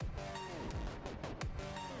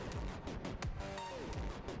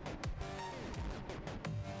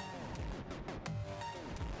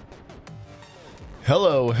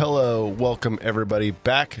Hello. Welcome everybody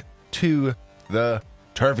back to the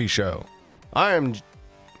Turvey Show. I'm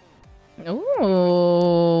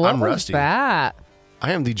Rusty. That?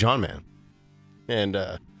 I am the John Man. And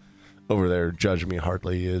over there judging me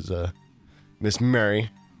hardly is Miss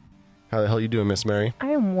Mary. How the hell you doing, Miss Mary? I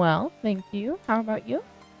am well, thank you. How about you?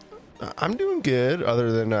 I'm doing good,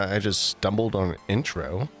 other than I just stumbled on an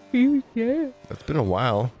intro. Yeah. It's been a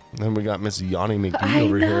while. And then we got Miss Yanni McD I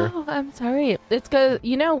over know. here. I'm sorry. It's because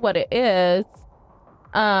you know what it is.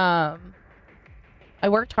 I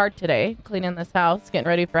worked hard today cleaning this house, getting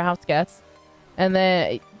ready for house guests, and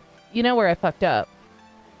then you know where I fucked up.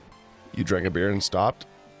 You drank a beer and stopped?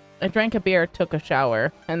 I drank a beer, took a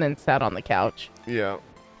shower, and then sat on the couch. Yeah.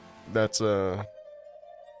 That's that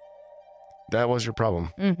was your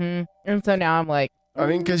problem. Mm-hmm. And so now I'm like, I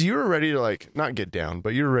mean, because you were ready to, like, not get down,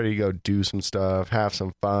 but you were ready to go do some stuff, have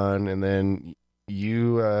some fun, and then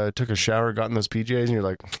you took a shower, got in those PJs, and you're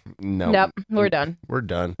like, nope, we're done. We're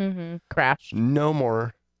done. Mm-hmm. Crashed. No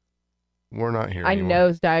more. We're not here I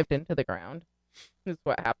anymore. nosedived into the ground. Is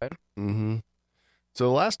what happened. Mm-hmm. So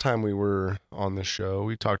the last time we were on the show,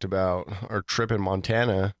 we talked about our trip in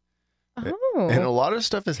Montana, Oh. and a lot of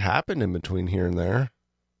stuff has happened in between here and there.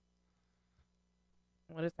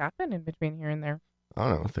 What has happened in between here and there? I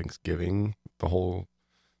don't know, Thanksgiving, the whole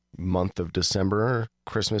month of December.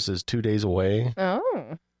 Christmas is 2 days away.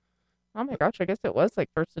 Oh my gosh, I guess it was like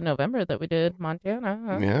 1st of November that we did Montana.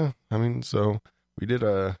 Huh? Yeah, I mean, so we've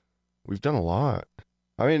done a lot.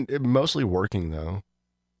 I mean, mostly working, though,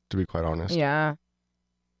 to be quite honest. Yeah.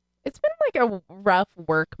 It's been like a rough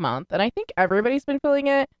work month, and I think everybody's been feeling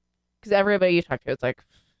it because everybody you talk to, it's like,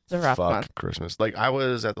 it's a rough Fuck month. Christmas. Like, I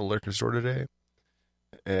was at the liquor store today,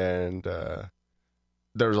 and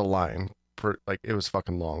there was a line. It was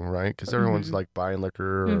fucking long, right? Because everyone's Mhm. like buying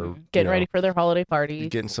liquor or Getting you ready know, for their holiday parties.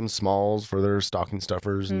 getting some smalls for their stocking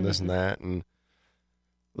stuffers and this and Mhm. that. And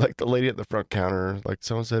like the lady at the front counter, like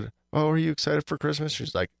someone said, "Oh, are you excited for Christmas?"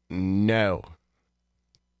 She's like, "No."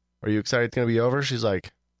 "Are you excited it's gonna be over?" She's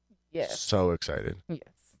like, Yes. "So excited."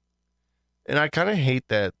 Yes. And I kind of hate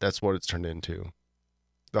that that's what it's turned into.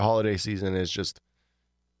 The holiday season is just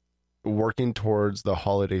working towards the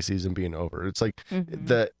holiday season being over. It's like Mhm.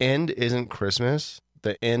 the end isn't Christmas.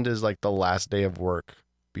 The end is like the last day of work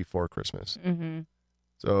before Christmas. Mm-hmm.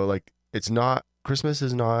 So like Christmas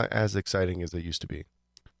is not as exciting as it used to be.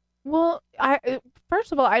 Well,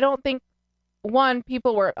 first of all, I don't think a lot of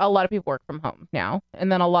people work from home now,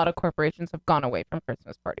 and then a lot of corporations have gone away from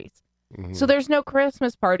Christmas parties. Mhm. So there's no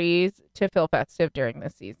Christmas parties to feel festive during the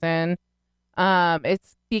season.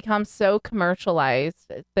 It's become so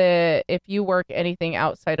commercialized that if you work anything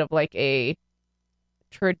outside of like a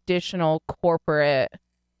traditional corporate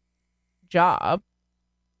job,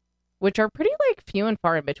 which are pretty like few and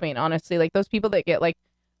far in between, honestly, like those people that get like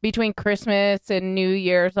between Christmas and New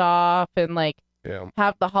Year's off and like Yeah.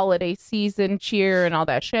 have the holiday season cheer and all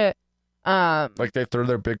that shit. Like they throw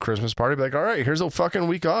their big Christmas party, be like, "All right, here's a fucking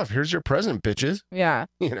week off. Here's your present, bitches." Yeah,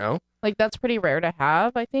 You know? like that's pretty rare to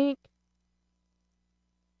have, I think.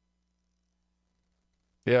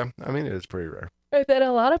 Yeah. I mean, it is pretty rare. But then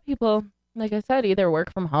a lot of people, like I said, either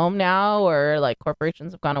work from home now or like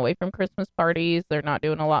corporations have gone away from Christmas parties. They're not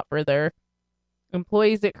doing a lot for their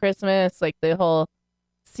employees at Christmas. Like the whole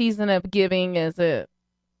season of giving isn't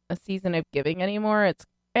a season of giving anymore.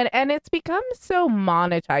 And it's become so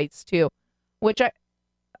monetized too, which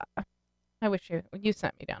I wish you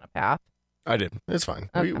sent me down a path. I did. It's fine.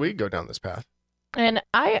 Okay. We go down this path. And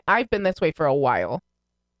I've been this way for a while,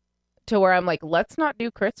 to where I'm like, let's not do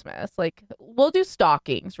Christmas. Like, we'll do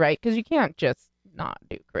stockings, right? Because you can't just not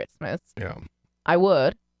do Christmas. Yeah. I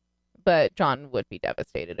would, but John would be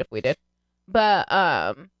devastated if we did. But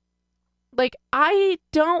like, I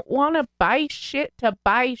don't want to buy shit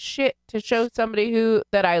to show somebody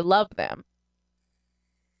that I love them.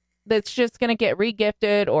 That's just gonna get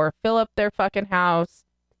regifted or fill up their fucking house.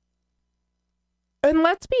 And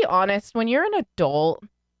let's be honest, when you're an adult,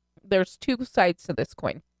 there's two sides to this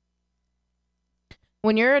coin.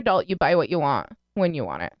 When you're an adult, you buy what you want when you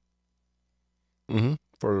want it. Mm-hmm.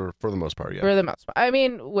 For the most part, yeah. For the most part. I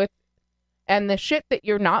mean, and the shit that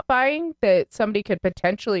you're not buying that somebody could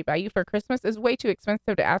potentially buy you for Christmas is way too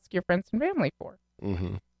expensive to ask your friends and family for.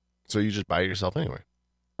 Mm-hmm. So you just buy it yourself anyway.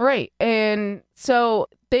 Right. And so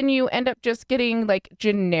then you end up just getting like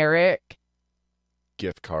generic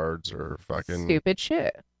Gift cards or fucking stupid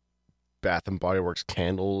shit. Bath and Body Works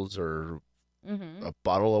candles or Mm-hmm. a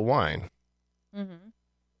bottle of wine.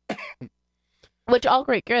 Mm-hmm. Which all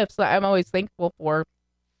great gifts that I'm always thankful for.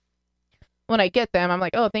 When I get them, I'm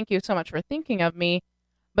like, oh, thank you so much for thinking of me.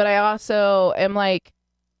 But I also am like,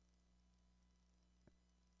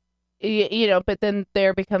 you know, but then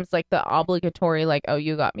there becomes like the obligatory, like, oh,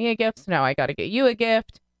 you got me a gift, so now I got to get you a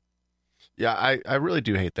gift. Yeah, I really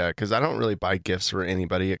do hate that because I don't really buy gifts for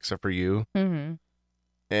anybody except for you. Mm-hmm.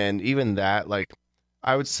 And even that, like,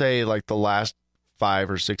 I would say like the last 5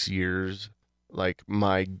 or 6 years, like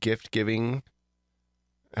my gift giving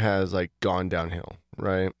has like gone downhill,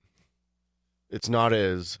 right? It's not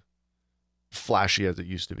as flashy as it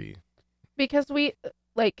used to be. Because we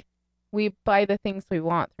buy the things we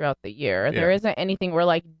want throughout the year. Yeah. There isn't anything we're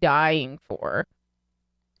like dying for.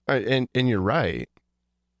 And you're right.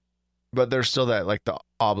 But there's still that like the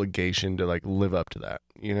obligation to like live up to that,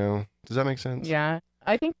 you know? Does that make sense? Yeah.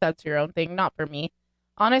 I think that's your own thing, not for me.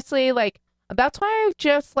 Honestly, like that's why I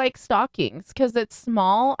just like stockings, because it's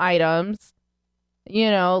small items. You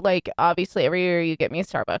know, like obviously every year you get me a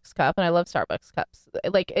Starbucks cup, and I love Starbucks cups.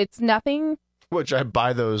 Like it's nothing. Which I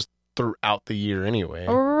buy those throughout the year anyway.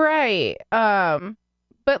 Right.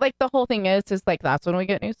 But like the whole thing is like that's when we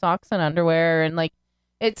get new socks and underwear, and like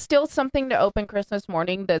it's still something to open Christmas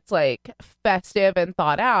morning that's like festive and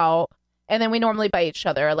thought out. And then we normally buy each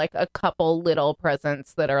other like a couple little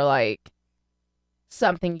presents that are like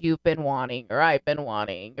something you've been wanting or I've been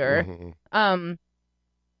wanting or and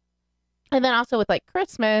then also with like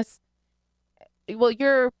Christmas, well,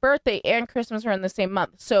 your birthday and Christmas are in the same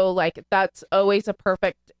month. So like that's always a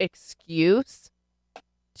perfect excuse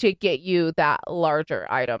to get you that larger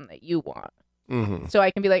item that you want. Mm-hmm. So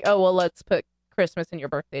I can be like, oh, well, let's put Christmas and your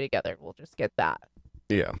birthday together. We'll just get that.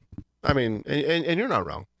 Yeah. I mean, and you're not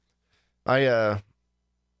wrong. I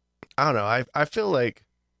don't know. I feel like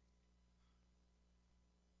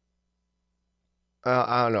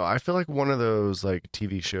I don't know. I feel like one of those like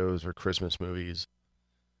TV shows or Christmas movies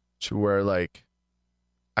to where like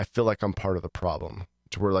I feel like I'm part of the problem,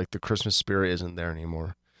 to where like the Christmas spirit isn't there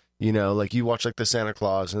anymore. You know, like you watch like the Santa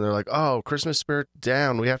Claus and they're like, "Oh, Christmas spirit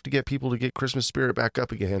down. We have to get people to get Christmas spirit back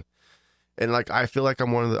up again." And like I feel like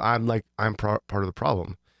I'm part of the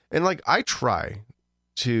problem. And like I try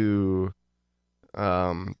to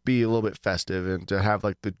be a little bit festive and to have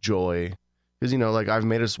like the joy, because you know, like I've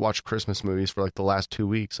made us watch Christmas movies for like the last 2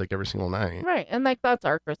 weeks, like every single night, right? And like that's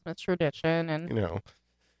our Christmas tradition, and you know,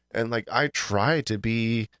 and like I try to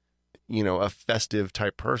be, you know, a festive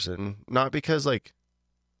type person, not because like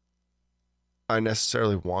I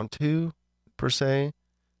necessarily want to per se,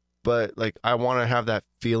 but like I want to have that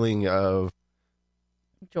feeling of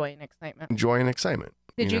joy and excitement.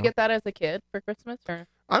 Did you know? get that as a kid for Christmas? Or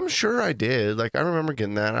I'm sure I did. Like I remember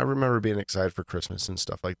getting that. I remember being excited for Christmas and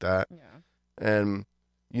stuff like that. yeah. And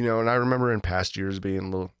you know, and I remember in past years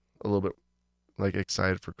being a little bit like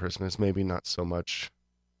excited for Christmas, maybe not so much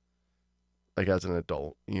like as an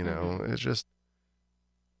adult, you know. Mm-hmm. It's just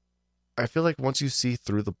I feel like once you see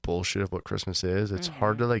through the bullshit of what Christmas is, it's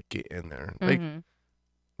hard to like get in there. Like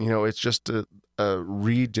you know, it's just a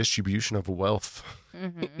redistribution of wealth,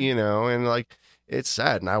 you know, and like it's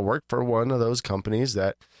sad. And I work for one of those companies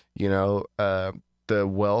that, you know, the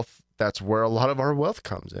wealth, that's where a lot of our wealth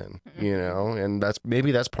comes in, you know, and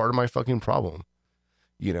maybe that's part of my fucking problem,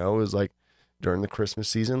 you know, is like during the Christmas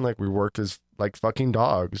season, like we work as like fucking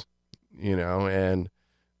dogs, you know, and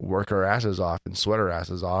work our asses off and sweat our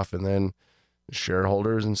asses off. And then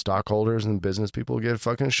shareholders and stockholders and business people get a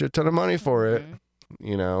fucking shit ton of money for it.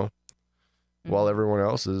 You know, while everyone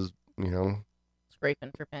else is, you know,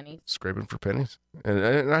 scraping for pennies.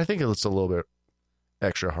 And I think it's a little bit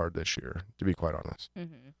extra hard this year, to be quite honest.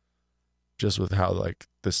 Just with how like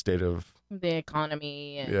the state of the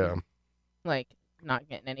economy and like not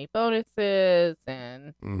getting any bonuses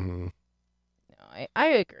and no, I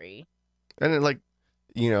agree. And it, like,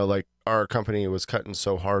 you know, like our company was cutting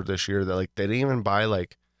so hard this year that like they didn't even buy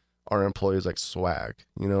like our employees like swag,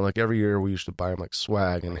 you know, like every year we used to buy them like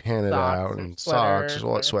swag and hand it out and socks,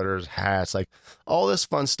 sweaters, hats, like all this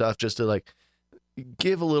fun stuff just to like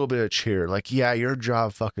give a little bit of cheer. Like, yeah, your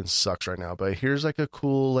job fucking sucks right now, but here's like a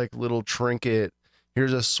cool like little trinket.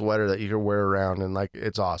 Here's a sweater that you can wear around and like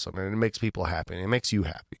it's awesome and it makes people happy and it makes you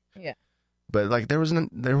happy. Yeah. But like there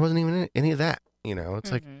wasn't even any of that, you know.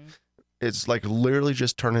 It's like it's like literally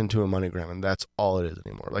just turned into a money grab, and that's all it is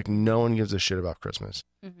anymore. Like no one gives a shit about Christmas.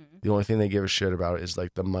 The only thing they give a shit about is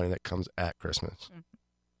like the money that comes at Christmas.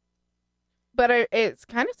 But it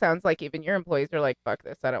kind of sounds like even your employees are like, fuck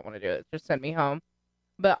this, I don't want to do it. Just send me home.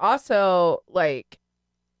 But also like,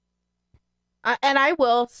 and I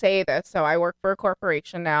will say this. So I work for a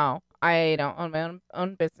corporation now. I don't own my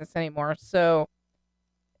own business anymore. So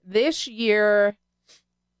this year,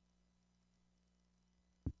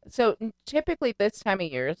 so typically this time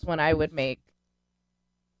of year is when I would make,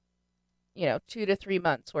 you know, 2 to 3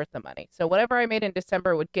 months worth of money. So whatever I made in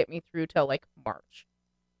December would get me through till like March.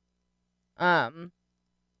 And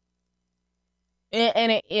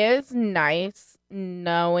it is nice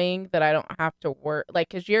knowing that I don't have to work, like,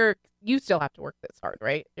 because you still have to work this hard,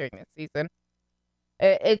 right, during this season.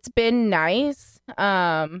 It's been nice.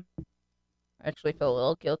 I actually feel a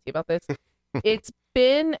little guilty about this. It's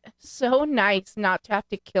been so nice not to have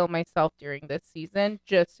to kill myself during this season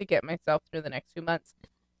just to get myself through the next 2 months.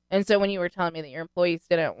 And so when you were telling me that your employees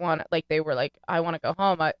didn't want, like, they were like, I want to go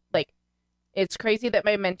home. It's crazy that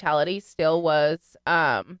my mentality still was,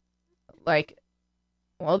 like,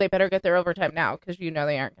 well, they better get their overtime now because they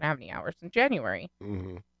aren't going to have any hours in January.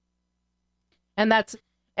 Mm-hmm. And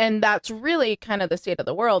that's really kind of the state of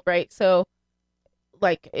the world, right? So,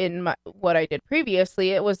 like, in what I did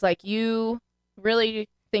previously, it was like you really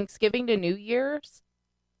Thanksgiving to New Year's,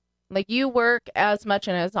 like, you work as much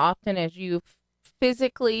and as often as you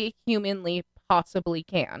physically, humanly, possibly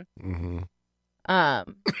can. Mm-hmm.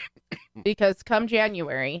 Because come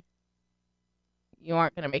January, you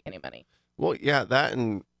aren't going to make any money. Well, yeah, that,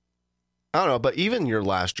 and I don't know, but even your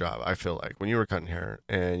last job, I feel like when you were cutting hair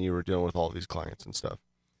and you were dealing with all these clients and stuff,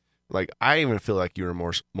 like, I even feel like you were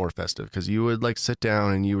more festive because you would, like, sit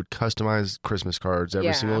down and you would customize Christmas cards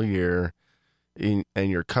every single year, and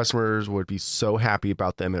your customers would be so happy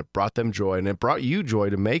about them, and it brought them joy, and it brought you joy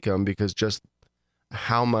to make them because just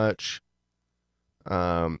how much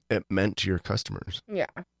it meant to your customers. Yeah.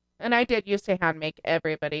 And I did used to hand make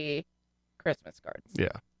everybody Christmas cards.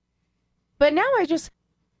 Yeah. But now I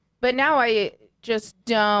just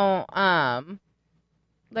don't,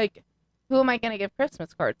 like, who am I going to give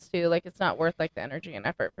Christmas cards to? Like, it's not worth, like, the energy and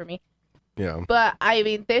effort for me. Yeah. But, I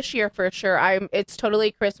mean, this year for sure, it's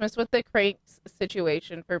totally Christmas with the Cranks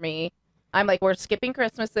situation for me. I'm like, we're skipping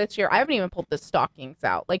Christmas this year. I haven't even pulled the stockings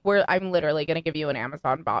out. Like, I'm literally going to give you an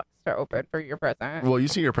Amazon box to open for your present. Well, you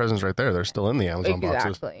see your presents right there. They're still in the Amazon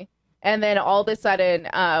boxes. Exactly. And then all of a sudden,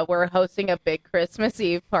 we're hosting a big Christmas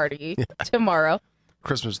Eve party tomorrow.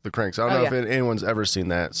 Christmas with the Cranks. I don't know if anyone's ever seen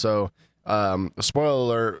that. So, spoiler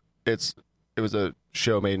alert, it was a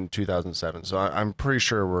show made in 2007. So I'm pretty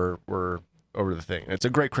sure we're over the thing. It's a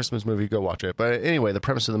great Christmas movie. Go watch it. But anyway, the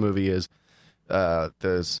premise of the movie is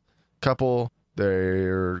this couple,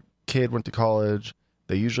 their kid went to college.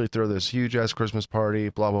 They usually throw this huge ass Christmas party,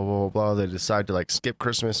 blah, blah, blah, blah, blah. They decide to, like, skip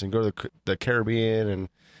Christmas and go to the Caribbean and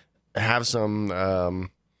have some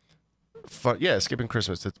fun. Yeah, skipping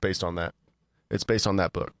Christmas. It's based on that. It's based on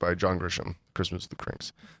that book by John Grisham, Christmas with the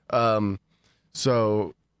Cranks.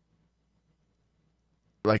 So,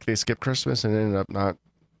 like, they skipped Christmas and ended up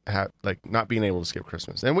not being able to skip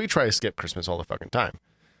Christmas. And we try to skip Christmas all the fucking time.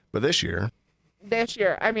 But this year,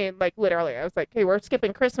 I mean, like, literally, I was like, hey, we're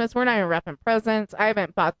skipping Christmas. We're not even wrapping presents. I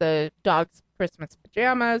haven't bought the dog's Christmas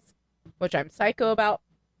pajamas, which I'm psycho about.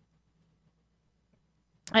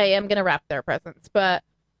 I am going to wrap their presents, but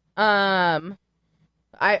I,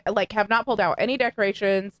 like, have not pulled out any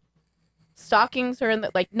decorations. Stockings are in the,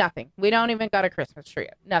 like, nothing. We don't even got a Christmas tree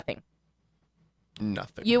yet. Nothing.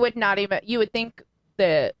 You would think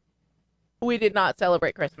that we did not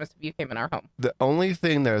celebrate Christmas if you came in our home. The only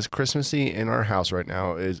thing that is Christmassy in our house right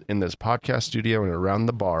now is in this podcast studio and around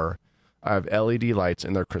the bar. I have LED lights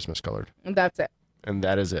and they're Christmas colored. That's it. And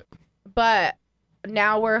that is it. But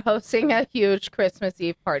now we're hosting a huge Christmas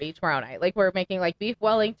Eve party tomorrow night. Like, we're making, like, beef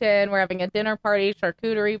Wellington. We're having a dinner party,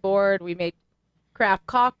 charcuterie board. We made craft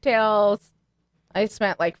cocktails. I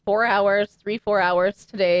spent, like, 4 hours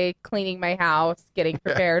today cleaning my house, getting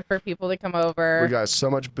prepared for people to come over. We got so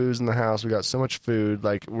much booze in the house. We got so much food.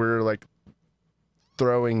 Like, we're, like,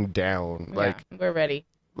 throwing down. Like, we're ready.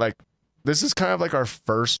 Like, this is kind of like our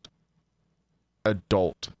first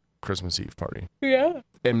adult Christmas Eve party. Yeah.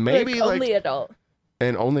 And maybe, like, only adult.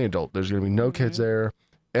 And only adult. There's going to be no kids there.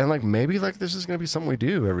 And, like, maybe, like, this is going to be something we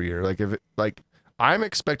do every year. Like, if it, like, I'm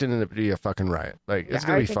expecting it to be a fucking riot. Like, it's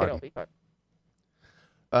going to be fun. It'll be fun.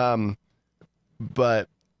 But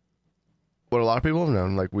what a lot of people have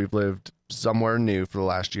known, like, we've lived somewhere new for the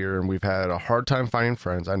last year and we've had a hard time finding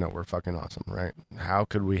friends. I know we're fucking awesome, right? How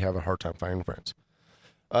could we have a hard time finding friends?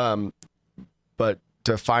 But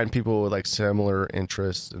to find people with, like, similar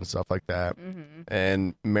interests and stuff like that. Mm-hmm.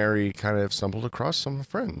 And Mary kind of stumbled across some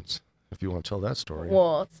friends, if you want to tell that story.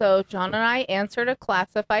 Well, so John and I answered a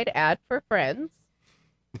classified ad for friends.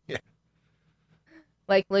 Yeah.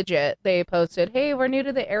 Like, legit, they posted, hey, we're new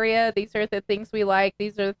to the area. These are the things we like.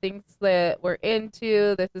 These are the things that we're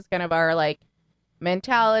into. This is kind of our, like,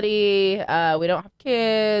 mentality. We don't have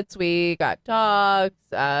kids. We got dogs.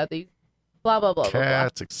 These blah, blah, blah,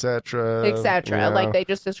 cats, etc. Etc. Yeah. Like, they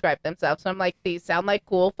just described themselves. So I'm like, these sound like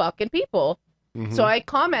cool fucking people. Mm-hmm. So I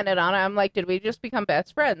commented on it. I'm like, did we just become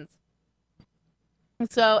best friends?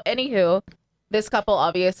 So, anywho, This couple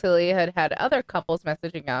obviously had other couples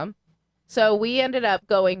messaging them. So we ended up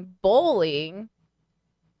going bowling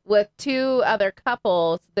with 2 other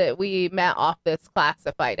couples that we met off this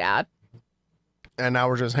classified ad. And now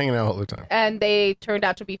we're just hanging out all the time. And they turned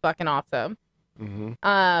out to be fucking awesome. Mm-hmm.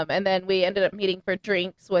 And then we ended up meeting for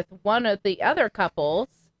drinks with one of the other couples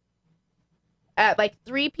at like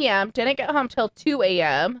 3 p.m. Didn't get home till 2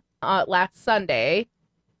 a.m. Last Sunday.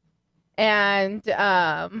 And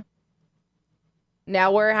now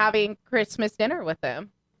we're having Christmas dinner with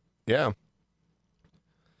them. Yeah.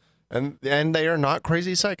 And they are not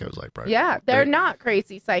crazy psychos like Brian. Yeah, they're not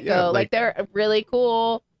crazy psycho. Yeah, like they're really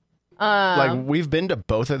cool. Like we've been to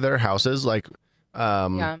both of their houses, like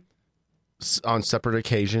yeah. on separate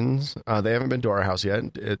occasions. They haven't been to our house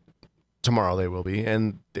yet. Tomorrow they will be,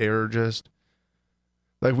 and they're just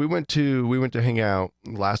like we went to hang out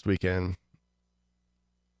last weekend,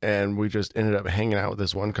 and we just ended up hanging out with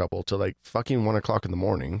this one couple till like fucking 1 o'clock in the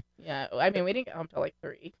morning. Yeah, I mean we didn't get home till like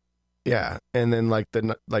 3. Yeah, and then like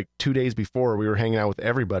 2 days before we were hanging out with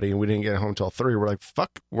everybody, and we didn't get home till 3. We're like, fuck,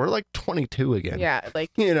 we're like 22 again. Yeah, like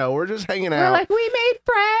we're just hanging out. We're like, we made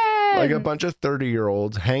friends. Like a bunch of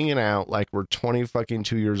 30-year-olds hanging out like we're 2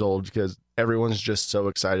 years old because everyone's just so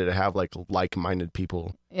excited to have like-minded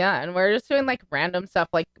people. Yeah, and we're just doing like random stuff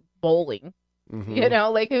like bowling. Mm-hmm.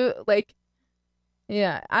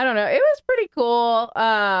 Yeah, I don't know. It was pretty cool.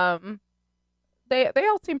 They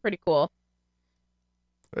all seem pretty cool.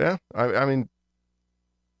 Yeah, I mean,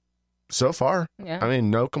 so far. Yeah. I mean,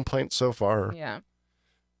 no complaints so far. Yeah.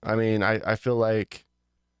 I mean, I feel like,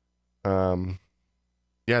 yeah,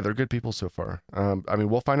 they're good people so far. I mean,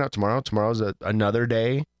 we'll find out tomorrow. Tomorrow's another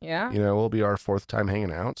day. Yeah. Will be our 4th time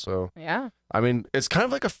hanging out. So, yeah. I mean, it's kind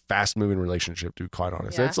of like a fast-moving relationship, to be quite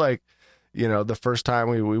honest. Yeah. It's like, the first time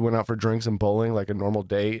we went out for drinks and bowling, like a normal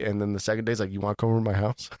date, and then the second day's like, you want to come over to my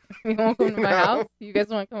house? You want to come to my house? You guys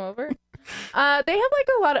want to come over? They have like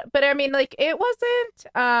a lot of, but I mean, like it wasn't.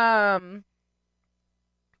 I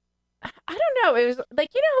don't know. It was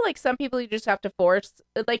like like some people you just have to force.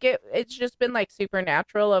 Like it's just been like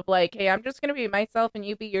supernatural of like, hey, I'm just gonna be myself and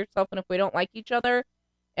you be yourself, and if we don't like each other,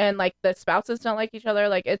 and like the spouses don't like each other,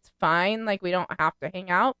 like it's fine. Like we don't have to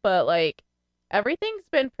hang out, but like everything's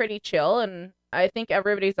been pretty chill, and I think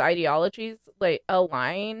everybody's ideologies like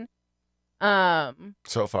align.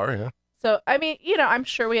 So far, yeah. So, I mean, I'm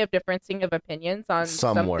sure we have differencing of opinions on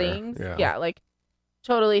Somewhere, some things. yeah. Like,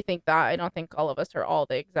 totally think that. I don't think all of us are all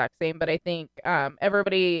the exact same, but I think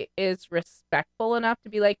everybody is respectful enough to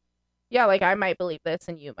be like, yeah, like, I might believe this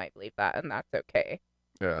and you might believe that, and that's okay.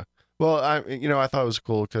 Yeah. Well, I thought it was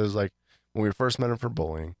cool because, like, when we first met him for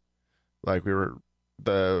bowling, like, we were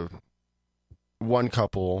the one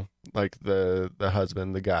couple, like, the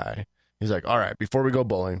husband, the guy, he's like, all right, before we go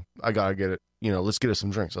bowling, I gotta get it. Let's get us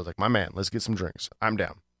some drinks. I was like, my man, let's get some drinks. I'm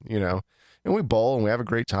down, and we bowl and we have a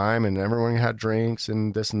great time and everyone had drinks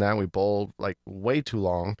and this and that. And we bowled like way too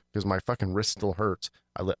long because my fucking wrist still hurts.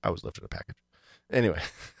 I was lifting a package. Anyway.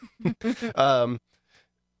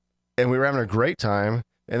 And we were having a great time.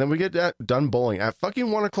 And then we get done bowling at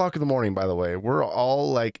fucking 1 o'clock in the morning, by the way. We're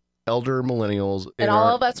all like elder millennials. And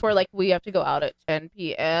all of us were like, we have to go out at 10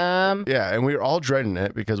 p.m. Yeah. And we were all dreading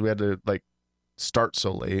it because we had to like start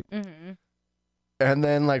so late. Mm-hmm. And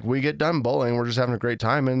then, like, we get done bowling. We're just having a great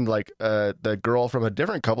time. And, like, the girl from a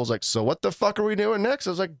different couple's like, so what the fuck are we doing next?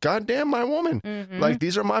 I was like, God damn, my woman. Mm-hmm. Like,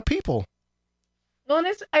 these are my people. Well, and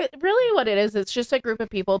it's really what it is. It's just a group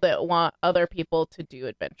of people that want other people to do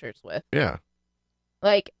adventures with. Yeah.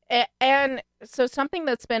 Like, and so something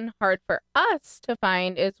that's been hard for us to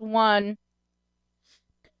find is, one,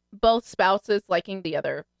 both spouses liking the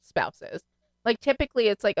other spouses. Like, typically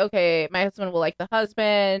it's like, okay, my husband will like the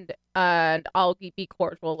husband and I'll be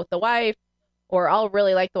cordial with the wife, or I'll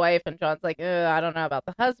really like the wife and John's like, I don't know about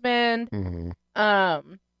the husband.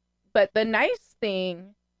 Mm-hmm. But the nice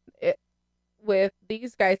thing with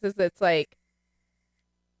these guys is it's like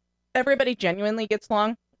everybody genuinely gets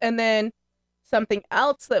along. And then something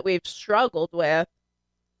else that we've struggled with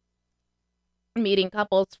meeting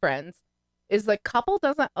couples friends is the couple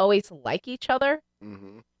doesn't always like each other.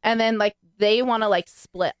 Mm-hmm. And then, like, they want to, like,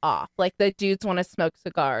 split off. Like, the dudes want to smoke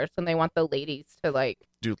cigars, and they want the ladies to, like...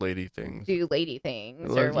 do lady things. Or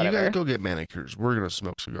whatever. You gotta go get manicures. We're gonna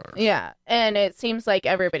smoke cigars. Yeah. And it seems like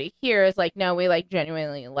everybody here is like, no, we, like,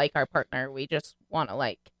 genuinely like our partner. We just want to,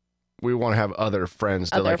 like... We want to have other friends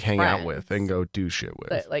to, like, hang out with and go do shit with.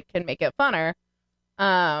 That, like, can make it funner.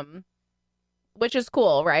 Which is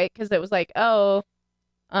cool, right? Because it was like, oh...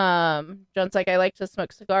 John's like, I like to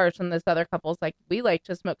smoke cigars, and this other couple's like, we like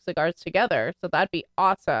to smoke cigars together, so that'd be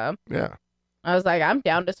awesome. Yeah. I was like, I'm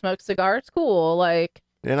down to smoke cigars, cool. Like,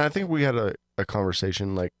 and I think we had a a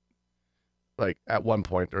conversation like at one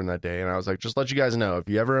point during that day, and I was like, just let you guys know, if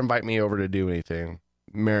you ever invite me over to do anything,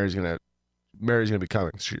 Mary's gonna be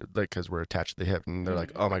coming, because we're attached to the hip. And they're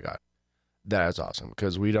like, oh my God, that is awesome,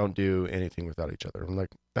 because we don't do anything without each other. I'm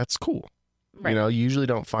like, that's cool. Right. You usually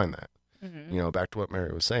don't find that. Back to what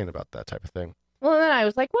Mary was saying about that type of thing. Well, then I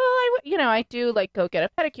was like, well, I do like go get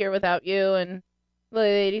a pedicure without you. And the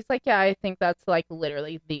lady's like, yeah, I think that's like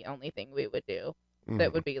literally the only thing we would do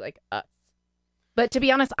that would be like us. But to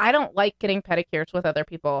be honest, I don't like getting pedicures with other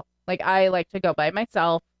people. Like, I like to go by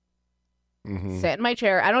myself, sit in my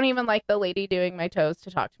chair. I don't even like the lady doing my toes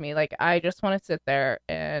to talk to me. Like, I just want to sit there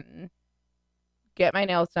and get my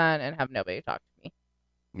nails done and have nobody talk to me.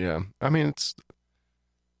 Yeah. I mean, it's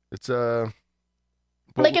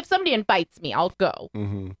like, if somebody invites me, I'll go.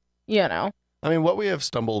 I mean, what we have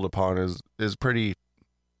stumbled upon is pretty,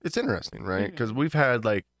 it's interesting, right? Because we've had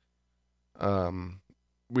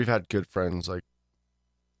good friends, like,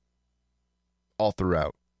 all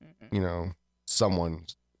throughout. Someone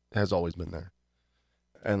has always been there.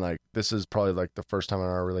 And, like, this is probably, like, the first time in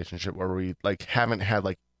our relationship where we, like, haven't had,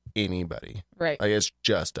 like, anybody. Right. Like, it's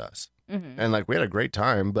just us. And, like, we had a great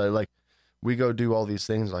time, but, like, we go do all these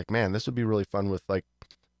things, like, man, this would be really fun with, like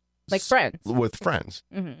friends. With friends.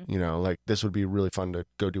 Like, this would be really fun to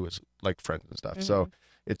go do with, like, friends and stuff. So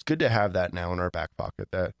it's good to have that now in our back pocket,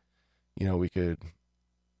 that, we could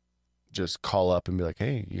just call up and be like,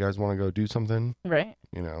 hey, you guys want to go do something? Right.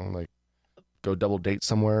 Like, go double date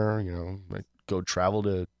somewhere, like, go travel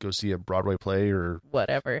to go see a Broadway play or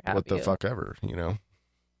whatever. What the fuck ever,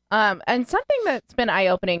 And something that's been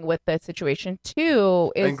eye-opening with the situation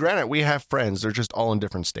too is, and granted, we have friends, they're just all in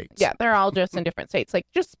different states. Yeah, they're all just in different states. Like,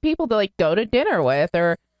 just people to like go to dinner with,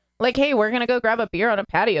 or like, hey, we're gonna go grab a beer on a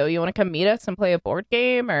patio. You want to come meet us and play a board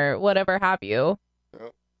game or whatever have you?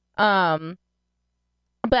 Yep.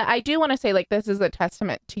 But I do want to say, like, this is a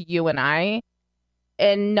testament to you and I,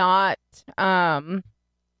 and not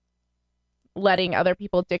letting other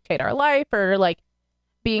people dictate our life, or like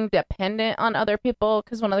being dependent on other people.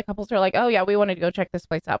 Because one of the couples are like, oh yeah, we wanted to go check this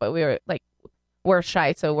place out, but we're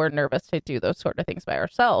shy, so we're nervous to do those sort of things by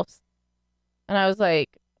ourselves. And I was like,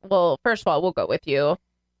 well, first of all, we'll go with you.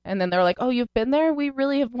 And then they're like, oh, you've been there? We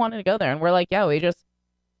really have wanted to go there. And we're like, yeah, we just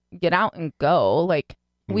get out and go. Like,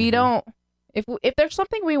 we don't, if there's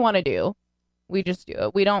something we want to do, we just do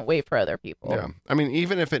it. We don't wait for other people. Yeah. I mean,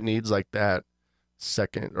 even if it needs like that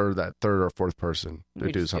second or that third or fourth person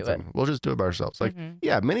to do something, we'll just do it by ourselves. Like,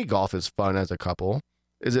 yeah, mini golf is fun as a couple.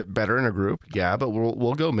 Is it better in a group? Yeah, but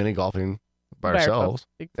we'll go mini golfing by ourselves.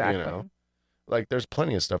 Exactly. Like, there's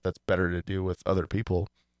plenty of stuff that's better to do with other people.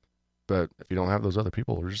 But if you don't have those other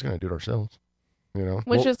people, we're just going to do it ourselves.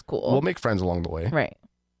 Which is cool. We'll make friends along the way. Right.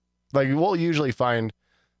 Like, we'll usually find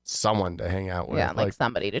someone to hang out with. Yeah, like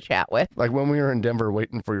somebody to chat with. Like when we were in Denver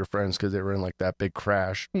waiting for your friends because they were in like that big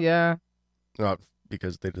crash. Yeah. Not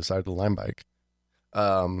because they decided to line bike.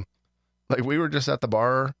 Like we were just at the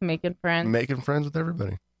bar. Making friends with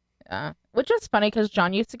everybody. Yeah. Which is funny because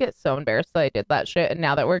John used to get so embarrassed that I did that shit. And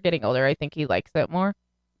now that we're getting older, I think he likes it more.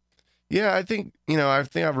 Yeah, I think,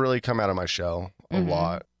 I've really come out of my shell a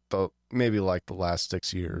lot. Maybe like the last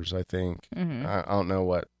 6 years, I think. I don't know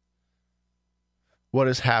what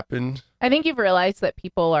has happened. I think you've realized that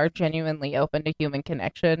people are genuinely open to human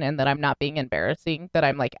connection, and that I'm not being embarrassing, that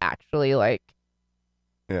I'm like actually like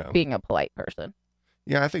being a polite person.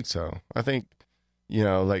 Yeah, I think so. I think,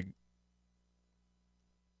 like,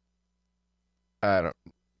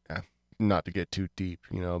 not to get too deep,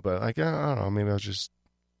 but like, I don't know, maybe I was just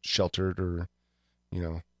sheltered or,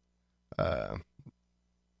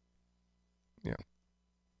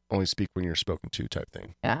 only speak when you're spoken to type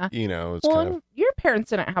thing. Yeah. It's kind of... your parents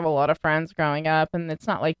didn't have a lot of friends growing up, and it's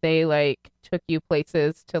not like they like took you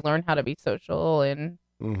places to learn how to be social in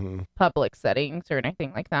public settings or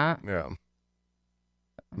anything like that. Yeah.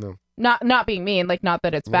 No. Not being mean, like, not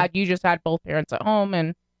that it's bad. You just had both parents at home,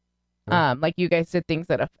 and like you guys did things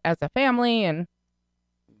as a family, and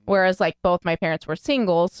whereas like both my parents were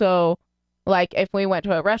single, so like if we went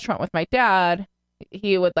to a restaurant with my dad,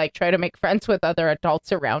 he would like try to make friends with other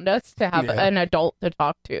adults around us to have an adult to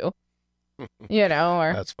talk to, or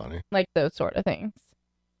that's funny, like those sort of things.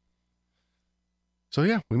 So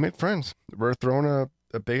yeah, we made friends. We're throwing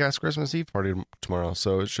a big ass Christmas Eve party tomorrow,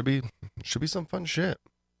 so it should be some fun shit.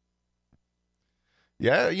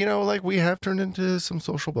 Yeah, like we have turned into some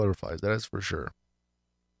social butterflies, that is for sure.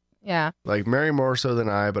 Yeah. Like Mary more so than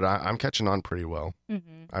I, but I'm catching on pretty well.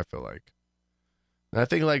 I feel like. And I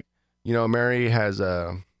think like, Mary has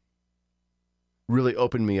really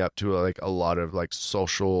opened me up to like a lot of like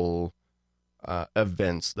social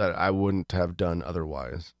events that I wouldn't have done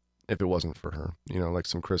otherwise. if it wasn't for her. You know, like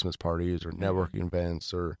some Christmas parties or networking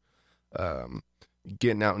events or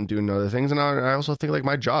getting out and doing other things. And I also think like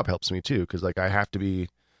my job helps me too, because like I have to be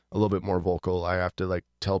a little bit more vocal. I have to like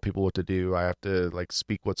tell people what to do. I have to like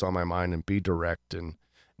speak what's on my mind and be direct and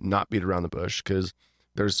not beat around the bush, because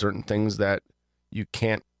there's certain things that you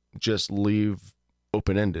can't just leave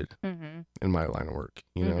open-ended in my line of work,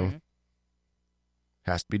 you know.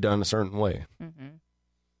 Has to be done a certain way.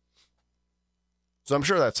 So I'm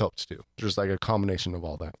sure that's helped too. Just like a combination of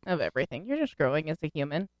all that. Of everything. You're just growing as a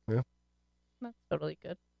human. Yeah. That's totally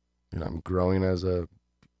good. And I'm growing as a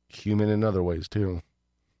human in other ways too.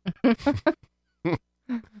 I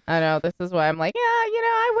know. This is why I'm like, yeah, you know,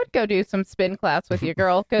 I would go do some spin class with you,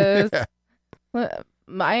 girl, because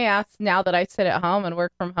my ass, now that I sit at home and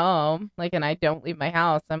work from home, like, and I don't leave my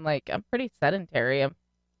house, I'm like, I'm pretty sedentary.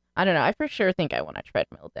 I don't know. I for sure think I want a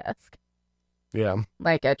treadmill desk. Yeah.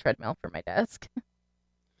 Like a treadmill for my desk.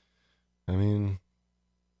 I mean,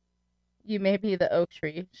 you may be the oak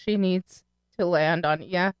tree she needs to land on.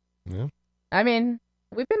 Yeah. Yeah. I mean,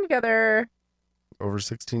 we've been together over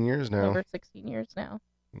 16 years now. Over 16 years now.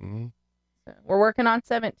 Mm-hmm. So we're working on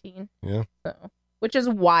 17. Yeah. So, which is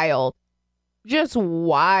wild. Just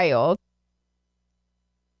wild.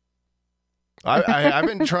 I've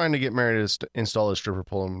been trying to get married to install a stripper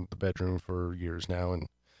pole in the bedroom for years now, and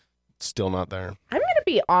it's still not there. I'm going to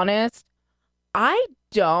be honest. I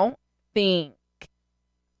don't think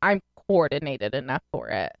I'm coordinated enough for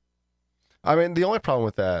it. I mean, the only problem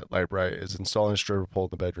with that, like, right, is installing a stripper pole in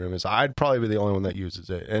the bedroom is I'd probably be the only one that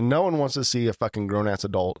uses it. And no one wants to see a fucking grown-ass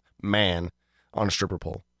adult man on a stripper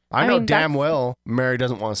pole. I know damn well Mary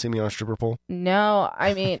doesn't want to see me on a stripper pole. No,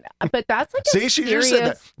 I mean, but that's like see, she just said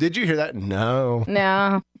that. Did you hear that? No.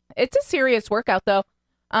 No. It's a serious workout, though.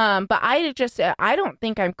 But I don't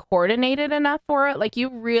think I'm coordinated enough for it. Like, you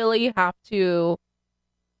really have to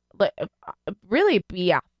really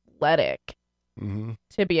be athletic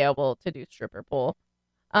to be able to do stripper pole.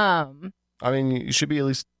 I mean, you should be at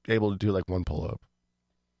least able to do like one pull-up.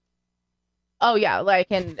 Oh yeah, like,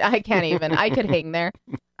 and I can't even. I could hang there.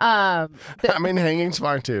 I mean, hanging's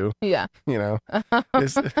fine too. Yeah. You know,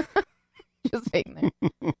 just hang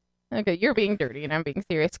there. Okay, you're being dirty and I'm being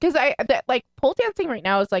serious, because like pole dancing right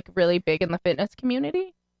now is like really big in the fitness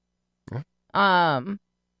community. Yeah.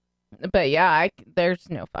 But yeah, there's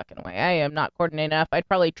no fucking way. I am not coordinated enough. I'd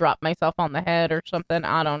probably drop myself on the head or something.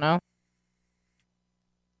 I don't know.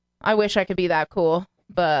 I wish I could be that cool,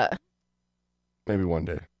 but maybe one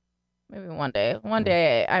day. Maybe one day. One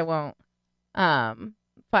day I won't.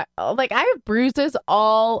 But like, I have bruises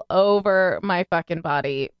all over my fucking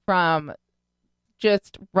body from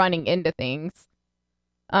just running into things.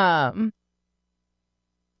 Get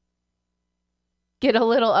a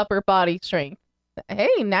little upper body strength.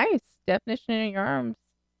 Hey, nice definition in your arms.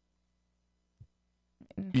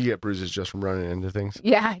 You get bruises just from running into things?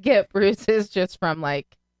 Yeah, I get bruises just from like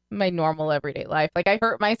my normal everyday life. Like, I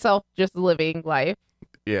hurt myself just living life.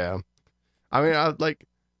 Yeah. I mean,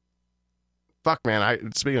 fuck,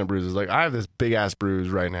 man. Speaking of bruises, like, I have this big ass bruise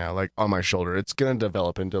right now, like on my shoulder. It's gonna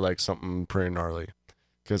develop into like something pretty gnarly,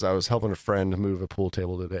 because I was helping a friend move a pool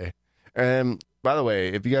table today. And by the way,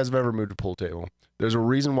 if you guys have ever moved a pool table, there's a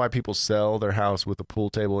reason why people sell their house with a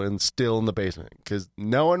pool table and still in the basement, because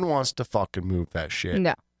no one wants to fucking move that shit.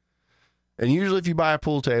 No. And usually, if you buy a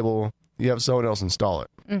pool table, you have someone else install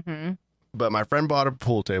it. But my friend bought a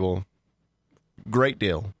pool table. Great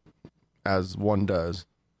deal, as one does.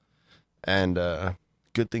 And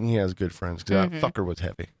good thing he has good friends, because that fucker was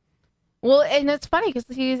heavy. Well, and it's funny because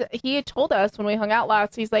he had told us when we hung out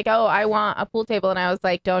last, he's like, oh, I want a pool table. And I was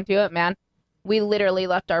like, don't do it, man. We literally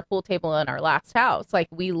left our pool table in our last house. Like,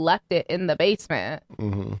 we left it in the basement.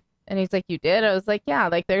 And he's like, you did? I was like, yeah,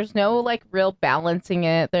 like, there's no like real balancing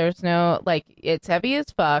it. There's no, like, it's heavy as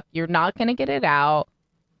fuck. You're not going to get it out.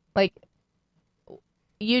 Like,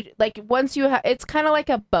 you, like, once you have, it's kind of like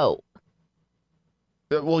a boat.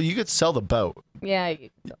 Well, you could sell the boat. Yeah, you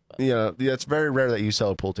could sell the boat. You know, it's very rare that you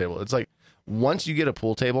sell a pool table. It's like, once you get a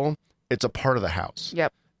pool table, it's a part of the house.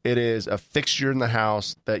 Yep. It is a fixture in the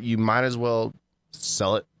house that you might as well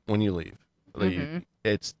sell it when you leave.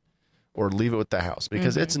 Or leave it with the house,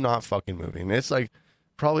 because it's not fucking moving. It's like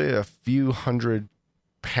probably a few $100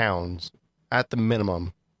 at the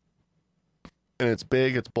minimum. And it's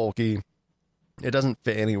big, it's bulky. It doesn't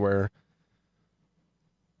fit anywhere.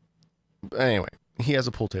 But anyway, he has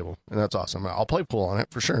a pool table, and that's awesome. I'll play pool on it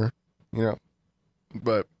for sure, you know.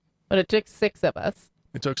 But it took 6 of us.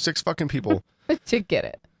 It took 6 fucking people to get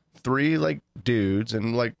it. 3 like dudes,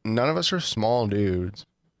 and like none of us are small dudes.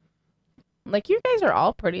 Like, you guys are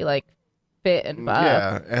all pretty like fit and buff.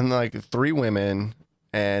 Yeah, and like 3 women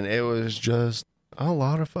and it was just a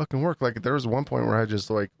lot of fucking work. Like there was one point where I just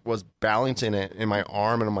like was balancing it in my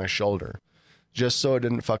arm and on my shoulder just so it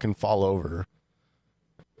didn't fucking fall over.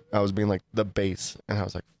 I was being like the base, and I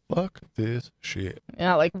was like, fuck this shit.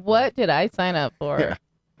 Yeah, like what did I sign up for? Yeah.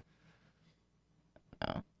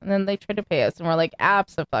 Oh. And then they tried to pay us, and we're like,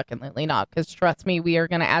 absolutely not, because trust me, we are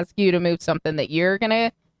gonna ask you to move something that you're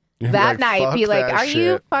gonna that night be like, are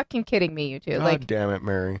you fucking kidding me, you two? God like, damn it,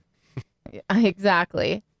 Mary.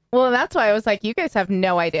 Exactly. Well, that's why I was like, you guys have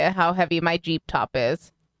no idea how heavy my Jeep top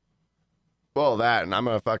is. Well, that, and I'm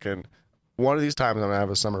gonna fucking one of these times I'm gonna have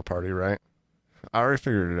a summer party, right? I already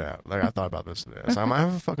figured it out. Like I thought about this today. So I'm gonna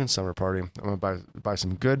have a fucking summer party. I'm gonna buy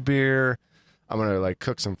some good beer. I'm gonna like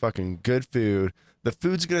cook some fucking good food. The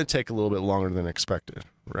food's gonna take a little bit longer than expected,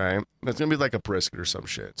 right? It's gonna be like a brisket or some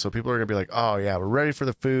shit. So people are gonna be like, "Oh yeah, we're ready for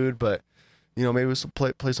the food, but you know maybe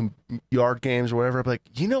we'll play some yard games or whatever." I'm like,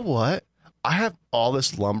 you know what? I have all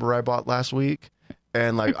this lumber I bought last week,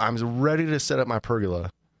 and like I'm ready to set up my pergola.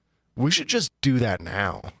 We should just do that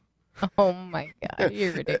now. Oh my God,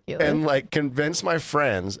 you're ridiculous. And like convince my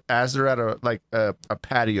friends as they're at a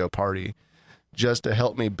patio party just to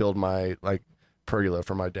help me build my like pergola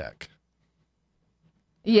for my deck.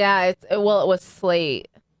 Yeah, it was slate,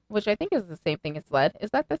 which I think is the same thing as lead. Is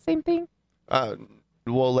that the same thing?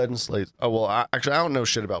 Well, lead and slate. Oh, well, actually, I don't know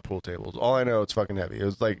shit about pool tables. All I know, it's fucking heavy. It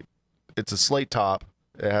was like, it's a slate top.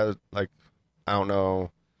 It has like, I don't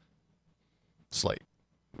know, slate,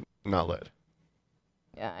 not lead.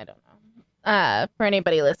 Yeah, I don't know. For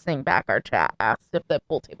anybody listening back, our chat asked if the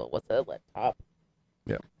pool table was a lead top.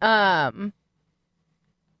 Yeah.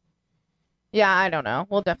 Yeah, I don't know.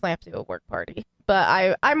 We'll definitely have to do a work party.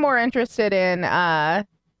 But I'm more interested in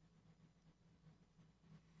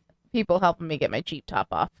people helping me get my Jeep top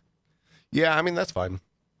off. Yeah, I mean, that's fine.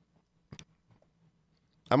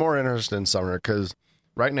 I'm more interested in summer because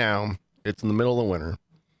right now it's in the middle of the winter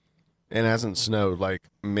and it hasn't snowed like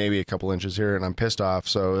maybe a couple inches here, and I'm pissed off.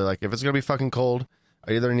 So like if it's going to be fucking cold,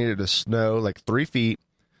 I either need it to snow like 3 feet.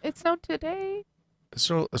 It snowed today.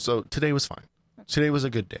 So today was fine. Today was a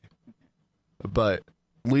good day. But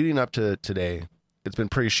leading up to today, it's been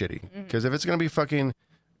pretty shitty. Because if it's going to be fucking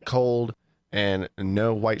cold and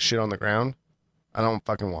no white shit on the ground, I don't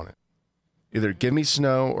fucking want it. Either give me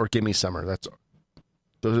snow or give me summer.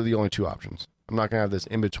 Those are the only two options. I'm not going to have this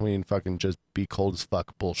in between fucking just be cold as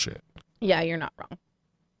fuck bullshit. Yeah, you're not wrong.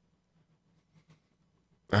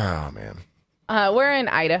 Oh, man. We're in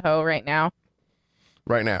Idaho right now.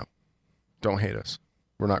 Right now. Don't hate us.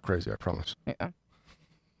 We're not crazy, I promise. Yeah.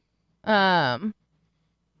 I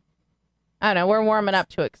don't know. We're warming up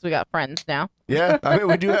to it because we got friends now. Yeah, I mean,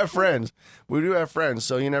 we do have friends. We do have friends,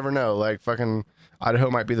 so you never know. Like, fucking Idaho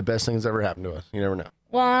might be the best thing that's ever happened to us. You never know.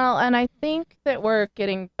 Well, and I think that we're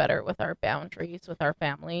getting better with our boundaries with our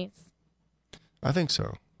families. I think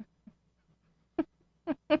so.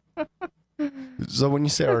 So when you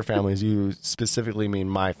say our families, you specifically mean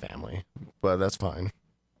my family, but that's fine.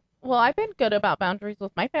 Well, I've been good about boundaries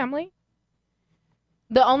with my family.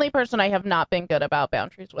 The only person I have not been good about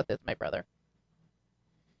boundaries with is my brother.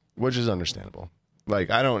 Which is understandable. Like,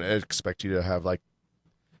 I don't expect you to have, like,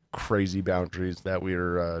 crazy boundaries that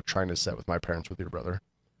we're trying to set with my parents with your brother.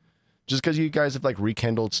 Just because you guys have, like,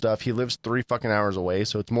 rekindled stuff. He lives 3 fucking hours away,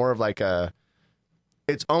 so it's more of, like,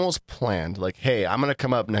 it's almost planned. Like, hey, I'm going to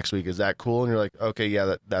come up next week. Is that cool? And you're like, okay,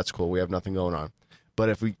 yeah, that's cool. We have nothing going on. But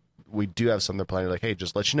if we do have something planned, you're like, hey,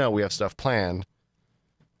 just let you know we have stuff planned.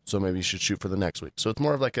 So maybe you should shoot for the next week. So it's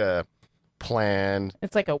more of like a planned.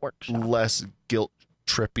 It's like a workshop. Less guilt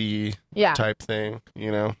trippy type thing,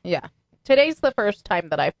 you know? Yeah. Today's the first time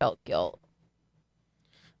that I felt guilt.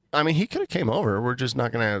 I mean, he could have came over. We're just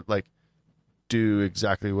not going to like do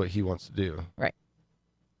exactly what he wants to do. Right.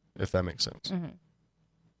 If that makes sense. Mm-hmm.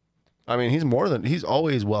 I mean, he's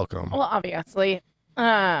always welcome. Well, obviously.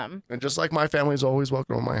 And just like my family's always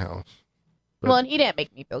welcome in my house. But, well, and he didn't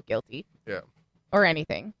make me feel guilty. Yeah. Or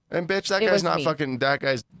anything. And bitch, that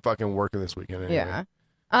guy's fucking working this weekend anyway.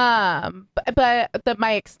 Yeah. But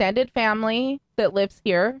my extended family that lives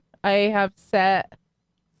here, I have set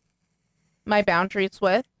my boundaries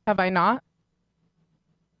with, have I not?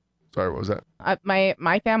 Sorry, what was that?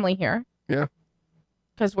 My family here. Yeah.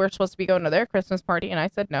 Because we're supposed to be going to their Christmas party, and I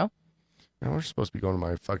said no. Yeah, we're supposed to be going to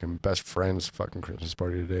my fucking best friend's fucking Christmas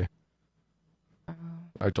party today.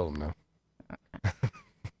 I told him no.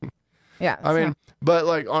 Okay. Yeah. I mean, but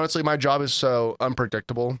like, honestly, my job is so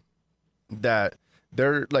unpredictable that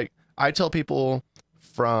they're like, I tell people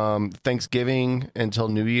from Thanksgiving until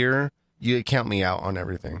New Year, you count me out on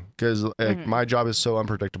everything because my job is so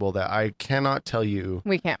unpredictable that I cannot tell you.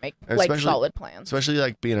 We can't make like solid plans, especially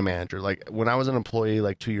like being a manager. Like when I was an employee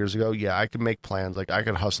like 2 years ago, yeah, I could make plans. Like I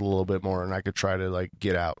could hustle a little bit more and I could try to like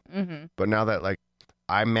get out. But now that like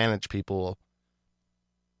I manage people,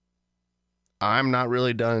 I'm not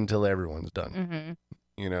really done until everyone's done.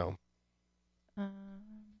 You know.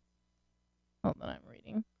 Hold on, I'm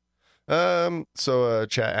reading. So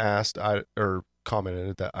chat asked or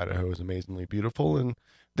commented that Idaho is amazingly beautiful, and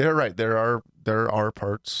they're right. There are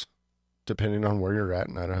parts, depending on where you're at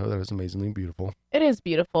in Idaho, that is amazingly beautiful. It is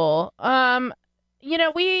beautiful. You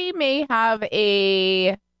know, we may have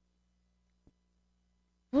a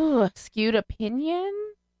skewed opinion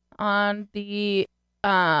on the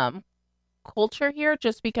culture here,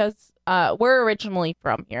 just because we're originally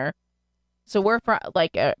from here. So we're from,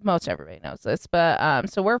 like, most everybody knows this, but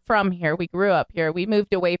so we're from here. We grew up here. We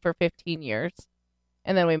moved away for 15 years,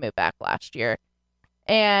 and then we moved back last year.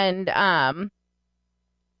 And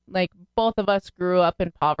like both of us grew up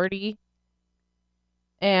in poverty,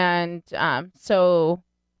 and so,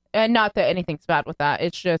 and not that anything's bad with that.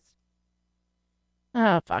 It's just,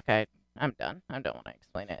 oh fuck, I'm done. I don't want to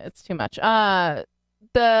explain it. It's too much.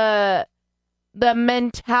 The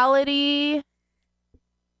mentality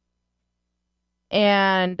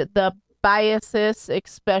and the biases,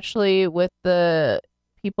 especially with the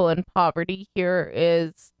people in poverty here,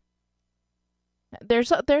 is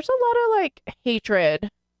there's a lot of like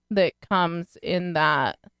hatred that comes in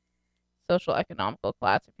that social economical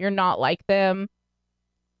class. If you're not like them,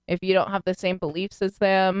 if you don't have the same beliefs as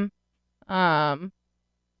them, like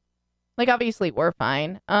obviously we're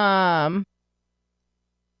fine. Like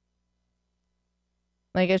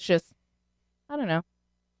it's just, I don't know.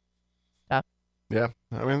 Yeah,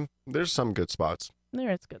 I mean, there's some good spots.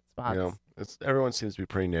 There is good spots. You know, everyone seems to be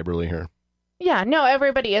pretty neighborly here. Yeah, no,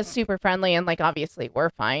 everybody is super friendly, and like obviously we're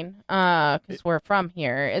fine, because we're from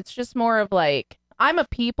here. It's just more of like, I'm a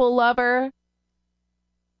people lover,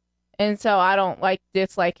 and so I don't like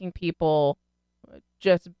disliking people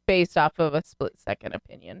just based off of a split-second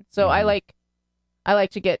opinion. So I like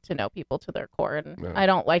to get to know people to their core, and I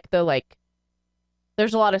don't like the like.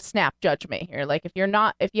 There's a lot of snap judgment here. Like if you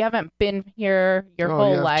haven't been here your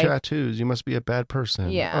whole life, tattoos, you must be a bad person.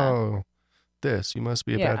 Yeah. Oh, you must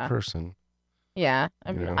be a bad person. Yeah.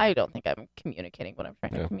 I don't think I'm communicating what I'm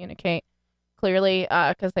trying to communicate clearly,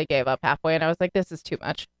 because I gave up halfway and I was like, this is too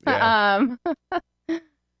much. Yeah.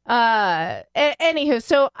 Anywho,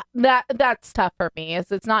 so that's tough for me.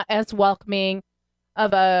 Is it's not as welcoming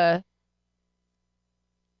of a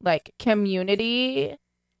like community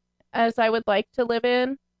as I would like to live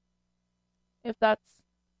in. Is that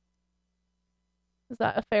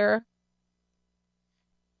a fair?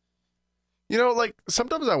 You know, like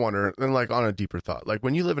sometimes I wonder, and like on a deeper thought, like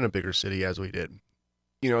when you live in a bigger city as we did,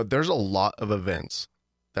 you know, there's a lot of events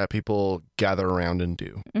that people gather around and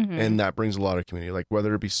do. And that brings a lot of community, like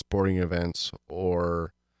whether it be sporting events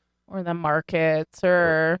or the markets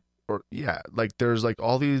or yeah, like there's like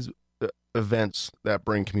all these events that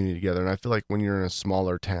bring community together. And I feel like when you're in a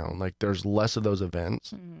smaller town, like there's less of those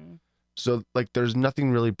events. So like there's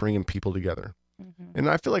nothing really bringing people together. And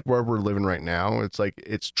I feel like where we're living right now, it's like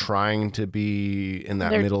it's trying to be in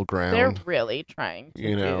that middle ground. They're really trying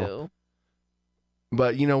to do.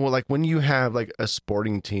 But you know, like when you have like a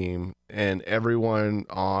sporting team and everyone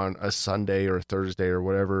on a Sunday or Thursday or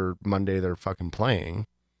whatever Monday they're fucking playing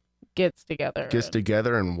gets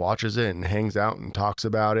together and watches it and hangs out and talks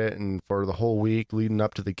about it, and for the whole week leading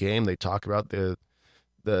up to the game they talk about the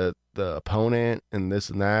opponent and this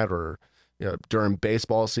and that, or you know, during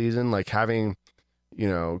baseball season, like having, you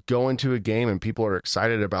know, go into a game and people are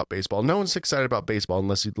excited about baseball. No one's excited about baseball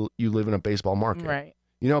unless you live in a baseball market, right?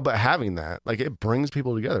 You know, but having that, like, it brings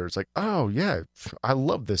people together. It's like, oh yeah, I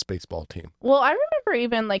love this baseball team. Well, I remember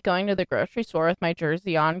even like going to the grocery store with my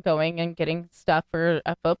jersey on, going and getting stuff for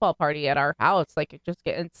a football party at our house, like just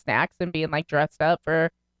getting snacks and being like dressed up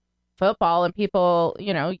for football, and people,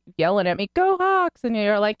 you know, yelling at me, "Go Hawks!" And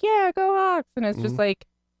you're like, "Yeah, go Hawks!" And it's just like,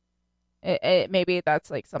 it maybe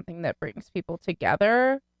that's like something that brings people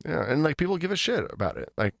together. Yeah, and like people give a shit about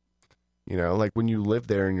it, like, you know, like when you live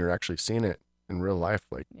there and you're actually seeing it in real life,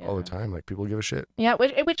 like all the time, like people give a shit. Yeah,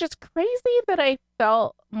 which is crazy that I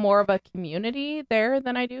felt more of a community there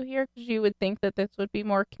than I do here, because you would think that this would be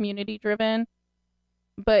more community driven,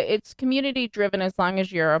 but it's community driven as long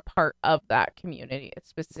as you're a part of that community, a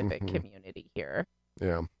specific community here.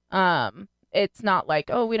 Yeah. It's not like,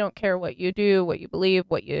 oh, we don't care what you do, what you believe,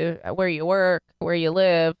 where you work, where you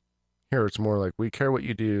live. Here it's more like, we care what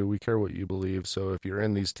you do, we care what you believe. So if you're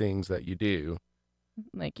in these things that you do,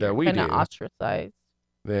 like you're kind of ostracized.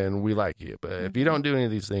 then we like you. But if you don't do any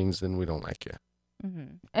of these things, then we don't like you.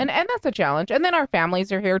 Mm-hmm. And that's a challenge. And then our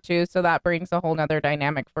families are here too, so that brings a whole nother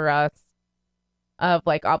dynamic for us of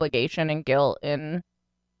like obligation and guilt and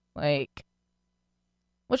like,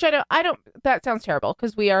 which I don't, that sounds terrible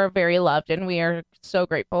because we are very loved and we are so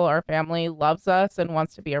grateful. Our family loves us and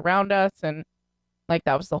wants to be around us. And like,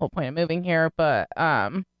 that was the whole point of moving here. But,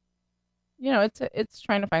 you know, it's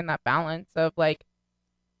trying to find that balance of like,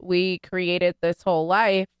 we created this whole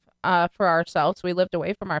life for ourselves. We lived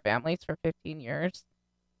away from our families for 15 years.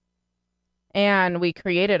 And we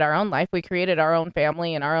created our own life. We created our own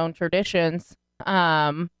family and our own traditions.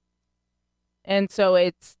 And so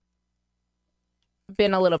it's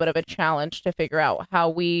been a little bit of a challenge to figure out how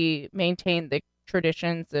we maintain the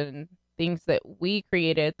traditions and things that we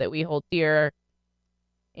created that we hold dear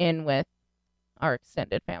in with our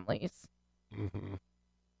extended families. Mm-hmm.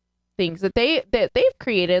 Things that they've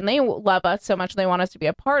created and they love us so much and they want us to be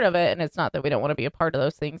a part of it. And it's not that we don't want to be a part of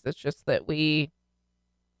those things. It's just that we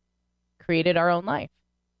created our own life.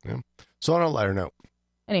 Yeah. So on a lighter note,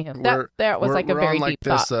 anywho, that was like a very deep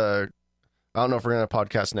thought. I don't know if we're gonna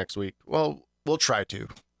podcast next week. Well, we'll try to,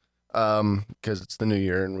 because it's the new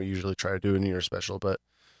year and we usually try to do a New Year special, but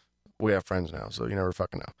we have friends now, so you never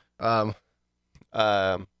fucking know.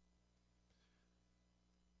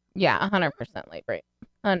 Yeah, 100% late break.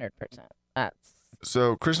 100%. That's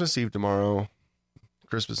so Christmas Eve tomorrow,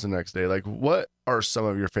 Christmas the next day. Like, what are some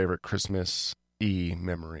of your favorite Christmas Eve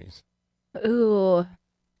memories? Ooh.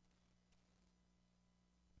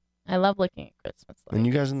 I love looking at Christmas lights. And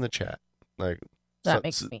you guys in the chat, like, that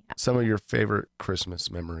makes me happy. Some of your favorite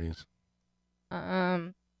Christmas memories.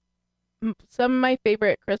 Some of my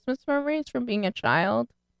favorite Christmas memories from being a child.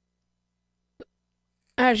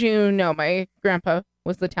 As you know, my grandpa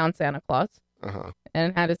was the town Santa Claus. Uh-huh.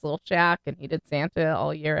 And had his little shack, and he did Santa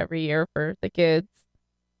all year, every year for the kids.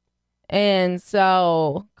 And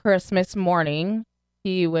so Christmas morning,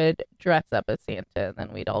 he would dress up as Santa, and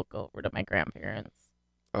then we'd all go over to my grandparents.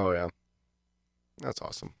 Oh, yeah. That's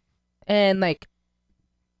awesome. And, like,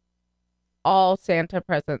 all Santa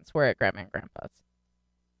presents were at Grandma and Grandpa's.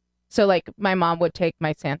 So, like, my mom would take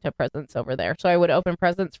my Santa presents over there. So I would open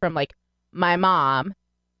presents from, like, my mom.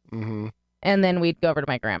 Mm-hmm. And then we'd go over to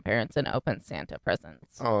my grandparents and open Santa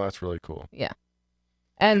presents. Oh, that's really cool. Yeah.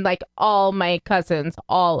 And, like, all my cousins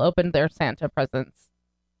all opened their Santa presents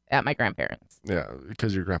at my grandparents. Yeah,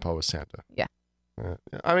 because your grandpa was Santa. Yeah.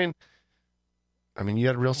 I mean, you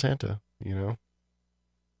had a real Santa, you know?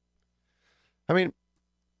 I mean,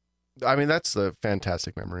 that's a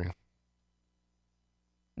fantastic memory.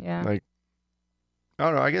 Yeah. Like, I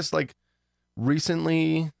don't know, I guess, like,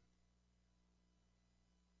 recently,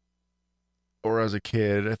 or as a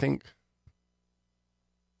kid, I think,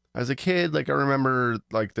 as a kid, like, I remember,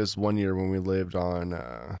 like, this one year when we lived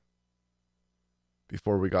on,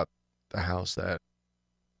 before we got the house that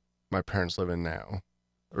my parents live in now.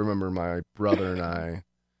 I remember my brother and I,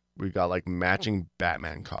 we got, like, matching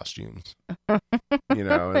Batman costumes, you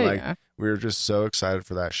know, and, like, yeah. We were just so excited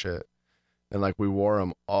for that shit. And, like, we wore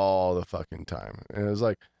them all the fucking time. And it was,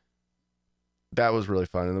 like, that was really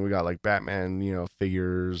fun. And then we got, like, Batman, you know,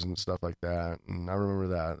 figures and stuff like that. And I remember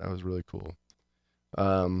that. That was really cool.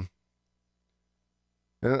 And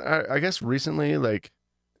I guess recently, like,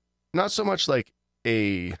 not so much, like,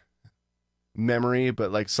 a memory,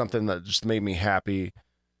 but, like, something that just made me happy,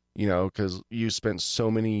 you know, because you spent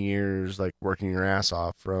so many years, like, working your ass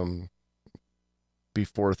off from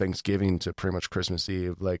before Thanksgiving to pretty much Christmas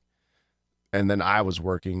Eve, like, and then I was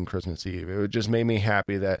working Christmas Eve. It just made me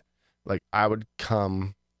happy that, like, I would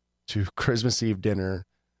come to Christmas Eve dinner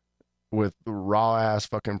with raw ass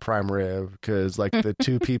fucking prime rib, because, like, the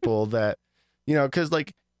two people that, you know, because,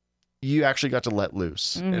 like, you actually got to let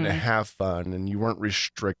loose and have fun, and you weren't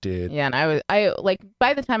restricted. Yeah, and I like,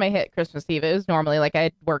 by the time I hit Christmas Eve, it was normally like I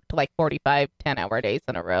had worked like 45 10-hour days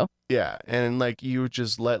in a row. Yeah, and, like, you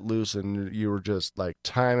just let loose, and you were just, like,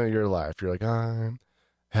 time of your life. You're like, I'm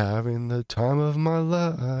having the time of my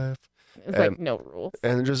life. It's like no rules.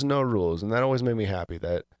 And just no rules. And that always made me happy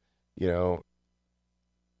that, you know,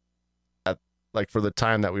 like, for the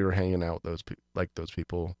time that we were hanging out with those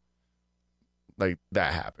people, like,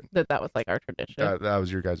 that happened. That was like our tradition. That was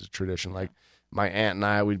your guys' tradition. Like, my aunt and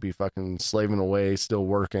I, we'd be fucking slaving away, still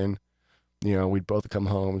working. You know, we'd both come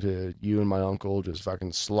home to you and my uncle just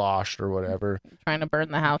fucking sloshed or whatever. Trying to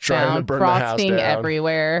burn the house down. Frosting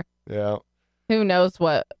everywhere. Yeah. Who knows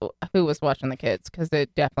who was watching the kids, because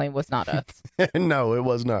it definitely was not us. No, it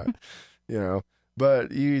was not. You know,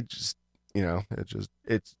 but you just, you know,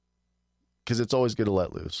 it's because it's always good to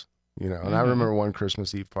let loose, you know. And I remember one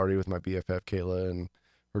Christmas Eve party with my BFF Kayla, and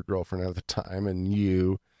her girlfriend at the time, and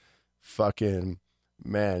you fucking,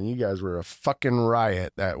 man, you guys were a fucking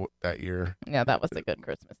riot that year. Yeah, that was a good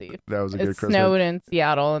Christmas Eve. That was a good Christmas. It snowed in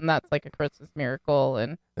Seattle, and that's like a Christmas miracle.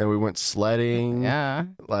 And we went sledding. Yeah.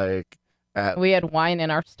 Like we had wine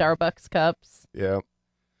in our Starbucks cups. Yeah.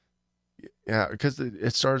 Yeah, because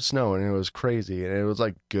it started snowing and it was crazy, and it was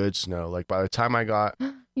like good snow. Like by the time I got,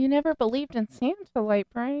 you never believed in Santa, Light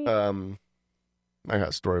Bright. I got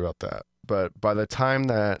a story about that. But by the time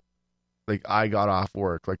that like I got off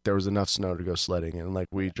work, like there was enough snow to go sledding, and like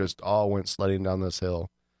we just all went sledding down this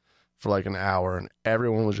hill for like an hour, and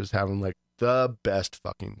everyone was just having like the best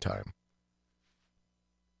fucking time.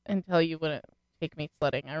 Until you wouldn't take me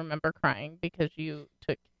sledding. I remember crying because you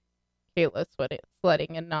took Kayla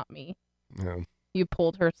sledding and not me. Yeah. You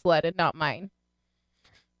pulled her sled and not mine.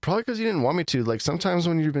 Probably because you didn't want me to. Like sometimes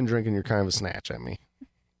when you've been drinking, you're kind of a snatch at me,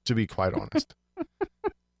 to be quite honest.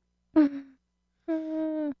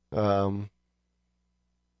 Oh,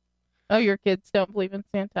 your kids don't believe in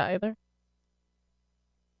Santa either?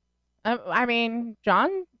 I mean,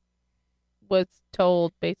 John was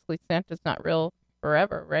told basically Santa's not real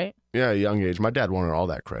forever, right? Yeah, at a young age. My dad wanted all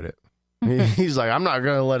that credit. He's like, I'm not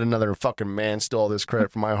going to let another fucking man steal all this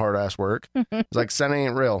credit for my hard ass work. He's like, Santa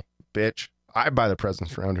ain't real, bitch. I buy the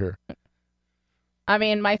presents around here. I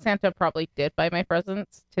mean, my Santa probably did buy my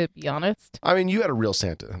presents, to be honest. I mean, you had a real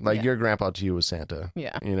Santa. Like, your grandpa to you was Santa.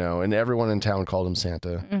 Yeah. You know, and everyone in town called him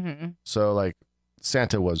Santa. Mm-hmm. So, like,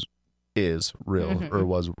 Santa is real, or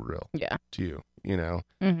was real to you, you know?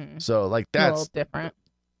 Mm-hmm. So, like, that's a little different.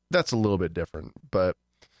 That's a little bit different. But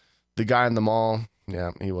the guy in the mall,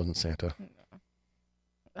 yeah, he wasn't Santa.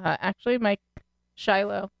 Actually, Mike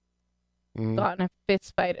Shiloh got in a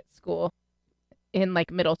fist fight at school in, like,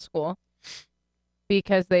 middle school.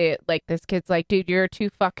 Because this kid's like, dude, you're too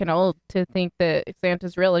fucking old to think that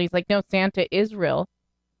Santa's real. And he's like, no, Santa is real.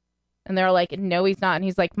 And they're like, no, he's not. And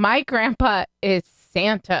he's like, my grandpa is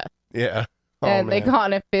Santa. Yeah. Oh, and man. they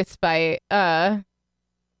got in a fist fight. Oh,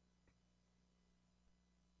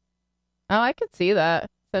 I could see that.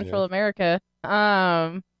 Central America.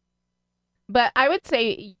 But I would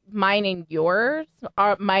say mine and yours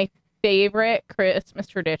are my favorite Christmas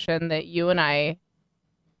tradition that you and I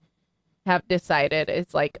have decided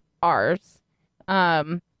is like ours.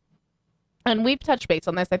 And we've touched base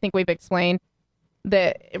on this. I think we've explained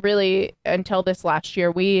that really until this last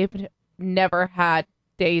year, we've never had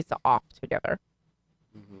days off together.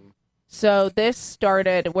 Mm-hmm. So this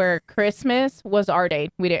started where Christmas was our day.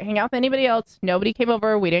 We didn't hang out with anybody else. Nobody came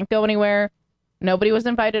over. We didn't go anywhere. Nobody was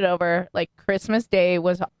invited over. Like Christmas Day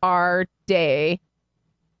was our day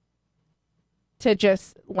to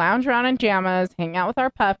just lounge around in pajamas, hang out with our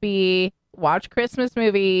puppy, watch Christmas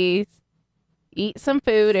movies, eat some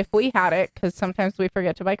food if we had it, because sometimes we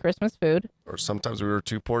forget to buy Christmas food. Or sometimes we were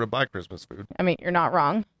too poor to buy Christmas food. I mean, you're not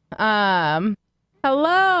wrong. Hello,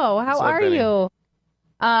 how are you?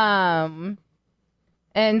 And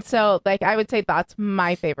so, like, I would say that's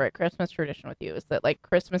my favorite Christmas tradition with you is that, like,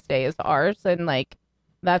 Christmas Day is ours, and, like,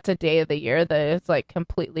 that's a day of the year that is, like,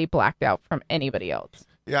 completely blacked out from anybody else.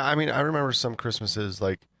 Yeah, I mean, I remember some Christmases,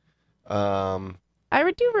 like, I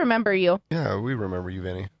do remember you. Yeah, we remember you,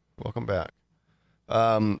 Vinny. Welcome back. We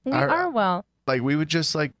are well. Like, we would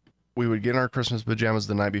just, like, we would get in our Christmas pajamas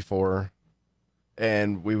the night before,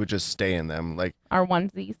 and we would just stay in them. Like, our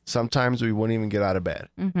onesies. Sometimes we wouldn't even get out of bed.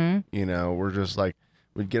 Mm-hmm. You know, we're just, like,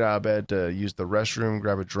 we'd get out of bed to use the restroom,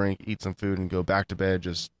 grab a drink, eat some food, and go back to bed,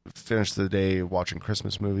 just finish the day watching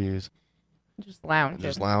Christmas movies. Just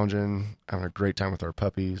lounging, having a great time with our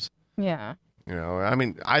puppies. Yeah. You know, I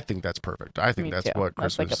mean, I think that's perfect. I think that's what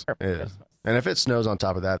Christmas like a perfect is. Christmas. And if it snows on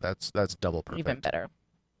top of that, that's double perfect. Even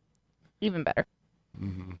better.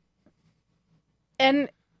 Mm-hmm.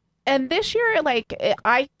 And this year, like,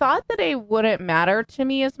 I thought that it wouldn't matter to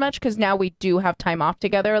me as much because now we do have time off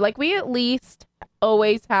together. Like, we at least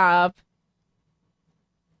always have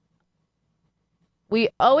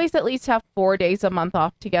 4 days a month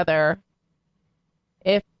off together.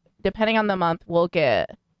 If, depending on the month, we'll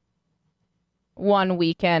get one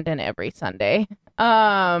weekend and every Sunday.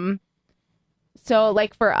 So,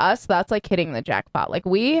 like, for us, that's, like, hitting the jackpot. Like,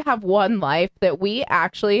 we have one life that we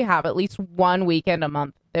actually have at least one weekend a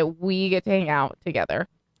month that we get to hang out together.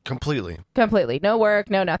 Completely. No work,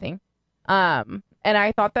 no nothing. And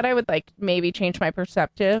I thought that I would, like, maybe change my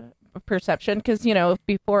perception because, you know,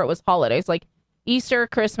 before it was holidays, like, Easter,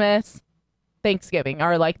 Christmas, Thanksgiving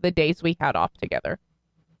are, like, the days we had off together.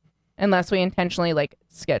 Unless we intentionally, like,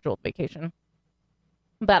 scheduled vacation.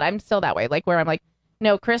 But I'm still that way, like, where I'm like,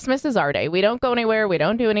 no, Christmas is our day. We don't go anywhere. We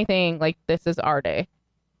don't do anything. Like, this is our day.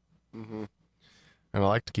 Mm-hmm. And I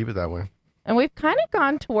like to keep it that way. And we've kind of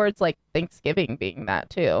gone towards like Thanksgiving being that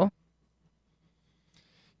too.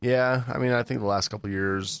 Yeah, I mean, I think the last couple of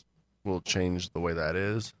years will change the way that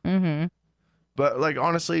is. Mm-hmm. But like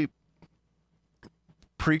honestly,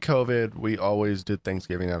 pre-COVID, we always did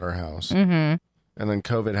Thanksgiving at our house, Mm-hmm. and then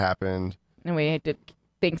COVID happened. And we did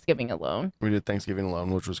Thanksgiving alone. We did Thanksgiving alone,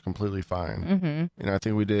 which was completely fine. Mm-hmm. And I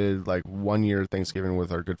think we did like 1 year Thanksgiving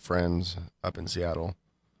with our good friends up in Seattle.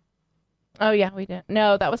 Oh yeah, we did.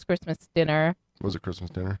 No, that was Christmas dinner. Was it Christmas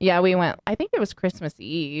dinner? Yeah, we went. I think it was Christmas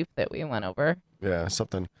Eve that we went over. Yeah,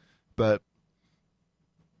 something. But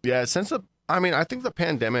yeah, I think the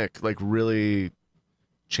pandemic like really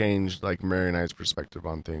changed like Mary and I's perspective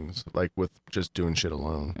on things, like with just doing shit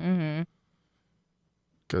alone. Mm-hmm.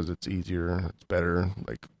 Because it's easier, it's better.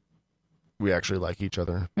 Like we actually like each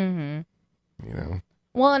other, Mm-hmm. you know.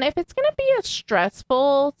 Well, and if it's going to be a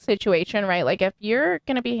stressful situation, right? Like if you're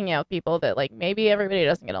going to be hanging out with people that like maybe everybody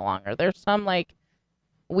doesn't get along or there's some like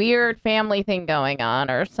weird family thing going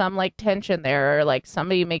on or some like tension there or like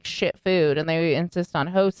somebody makes shit food and they insist on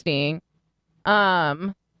hosting,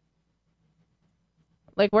 like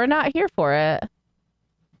we're not here for it.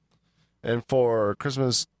 And for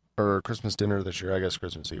Christmas or Christmas dinner this year, I guess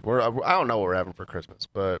Christmas Eve. I don't know what we're having for Christmas,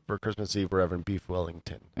 but for Christmas Eve we're having beef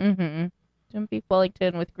Wellington. Mm-hmm. Doing beef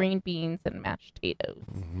Wellington with green beans and mashed potatoes.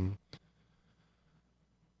 Mm-hmm.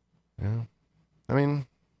 Yeah, I mean,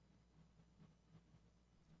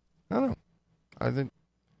 I don't know.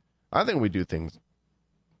 I think we do things.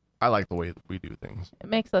 I like the way we do things. It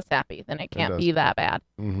makes us happy. Then it can't does. be that bad.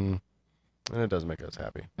 Mm-hmm. And it does make us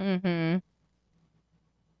happy. Mm-hmm.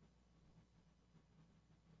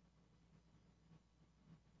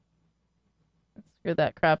 Screw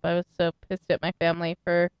that crap. I was so pissed at my family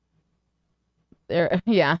for their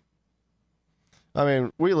yeah. I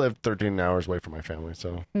mean, we lived 13 hours away from my family,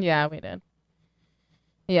 so. Yeah, we did.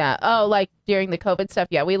 Yeah. Oh, like during the COVID stuff.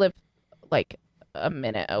 Yeah, we lived like a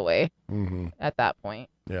minute away Mm-hmm. at that point.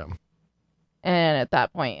 Yeah. And at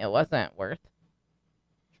that point, it wasn't worth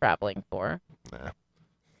traveling for. Nah.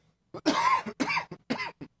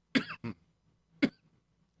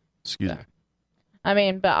 Excuse me. I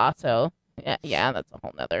mean, but also, yeah, that's a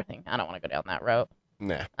whole nother thing. I don't want to go down that road.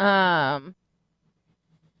 Nah.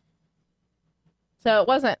 So it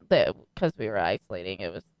wasn't that because we were isolating.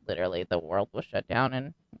 It was literally the world was shut down,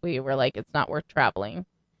 and we were like, it's not worth traveling.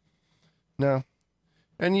 No.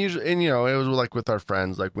 And usually, and you know, it was like with our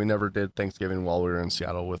friends. Like we never did Thanksgiving while we were in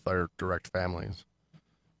Seattle with our direct families,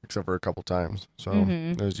 except for a couple times. So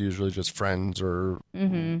Mhm. it was usually just friends or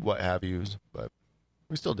Mm-hmm. what have yous, but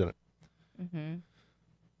we still did it. Mm-hmm.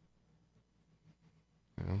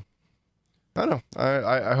 You know? I don't know.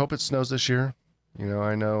 I hope it snows this year. You know,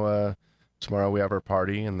 I know tomorrow we have our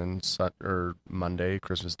party, and then Monday,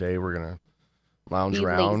 Christmas Day, we're gonna lounge Be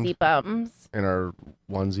around lazy bums. in our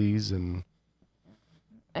onesies and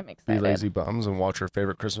I'm be excited. lazy bums and watch our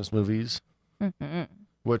favorite Christmas movies. Mm-hmm.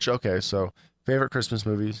 Which, okay, so favorite Christmas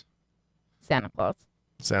movies: Santa Claus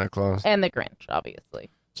Santa Claus. and the Grinch, obviously.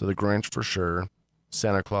 So the Grinch for sure.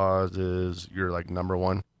 Santa Claus is your like number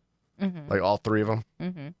one. Mm-hmm. Like all three of them.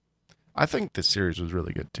 Mm-hmm. I think this series was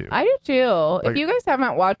really good too. I do too. Like- If you guys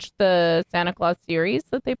haven't watched the Santa Claus series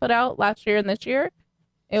that they put out last year and this year,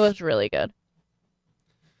 it was really good.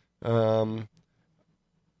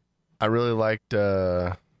 I really liked.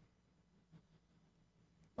 I'm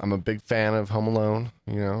a big fan of Home Alone.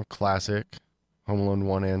 You know, classic Home Alone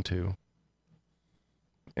 1 and 2.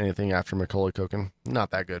 Anything after Macaulay Culkin, not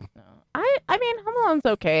that good. No. I mean, Home Alone's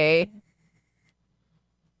okay.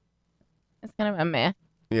 It's kind of a meh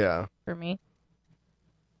Yeah. for me.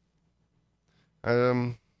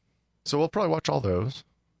 So we'll probably watch all those.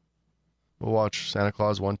 We'll watch Santa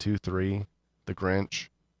Claus 1, 2, 3, The Grinch,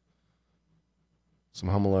 some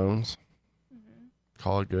Home Alones.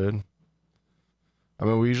 Call it good. I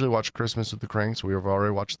mean, we usually watch Christmas with the Cranks. We've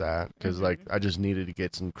already watched that because, like, I just needed to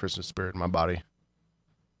get some Christmas spirit in my body.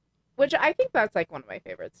 Which I think that's like one of my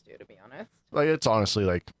favorites too, to be honest. Like, it's honestly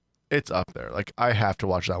like it's up there. Like, I have to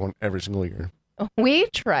watch that one every single year. We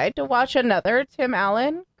tried to watch another Tim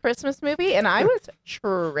Allen Christmas movie, and I was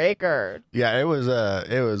triggered. Yeah, it was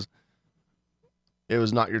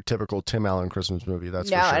not your typical Tim Allen Christmas movie. That's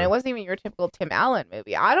No, for sure. and it wasn't even your typical Tim Allen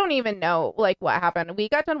movie. I don't even know like what happened. We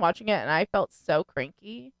got done watching it, and I felt so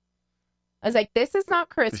cranky. I was like, "This is not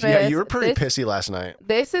Christmas." Yeah, you were pretty This- pissy last night.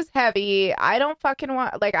 This is heavy. I don't fucking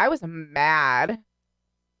want. Like, I was mad.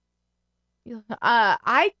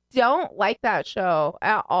 I don't like that show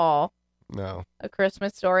at all. No. A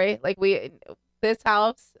Christmas Story. Like this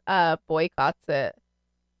house boycotts it.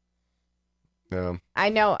 Yeah. I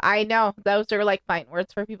know. Those are like fighting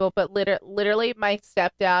words for people, but literally, my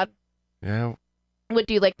stepdad Yeah, Would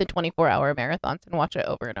do like the 24-hour marathons and watch it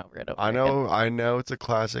over and over and over. I know it's a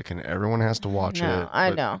classic and everyone has to watch it.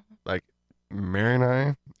 I know. Like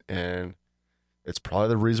Mary and it's probably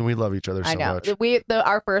the reason we love each other so much.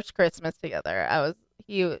 Our first Christmas together,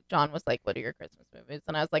 John was like, "What are your Christmas movies?"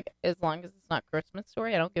 And I was like, "As long as it's not Christmas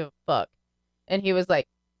Story, I don't give a fuck." And he was like,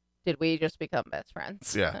 "Did we just become best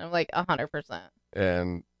friends?" Yeah. And I'm like, 100%.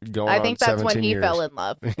 And going I think that's when he years. fell in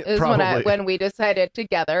love. Is Probably. when we decided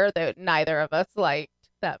together that neither of us liked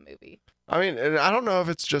that movie. I mean, and I don't know if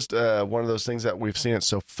it's just one of those things that we've seen it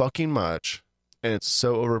so fucking much and it's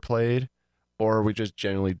so overplayed, or we just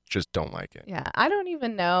genuinely just don't like it. Yeah, I don't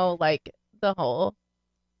even know like the whole.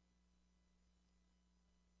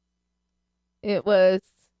 It was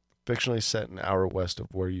fictionally set an hour west of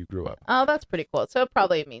where you grew up. Oh, that's pretty cool. So it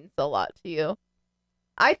probably means a lot to you.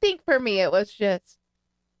 I think for me, it was just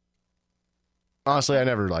honestly, I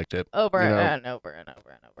never liked it. Over and over and over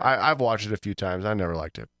and over. I've watched it a few times. I never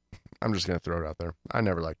liked it. I'm just gonna throw it out there. I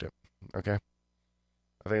never liked it. Okay,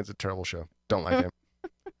 I think it's a terrible show. Don't like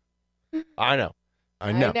it. I know.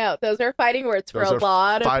 Those are fighting words for a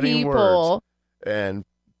lot of people. And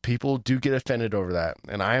people do get offended over that,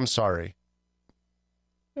 and I am sorry,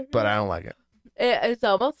 but I don't like it. It's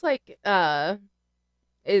almost like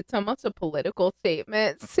it's almost a political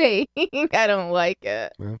statement saying I don't like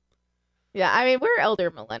it. Yeah, I mean, we're elder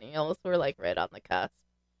millennials. We're like right on the cusp.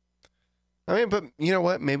 I mean, but you know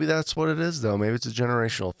what? Maybe that's what it is, though. Maybe it's a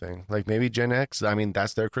generational thing. Like maybe Gen X. I mean,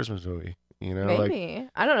 that's their Christmas movie. You know, maybe.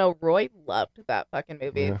 I don't know. Roy loved that fucking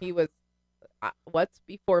movie. Yeah. He was what's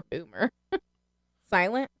before Boomer?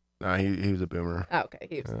 Silent? No, he was a Boomer. Oh, okay,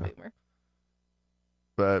 he was a Boomer.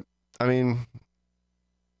 But I mean,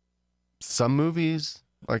 some movies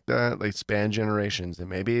like that, like span generations, and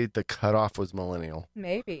maybe the cutoff was millennial.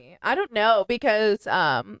 Maybe. I don't know, because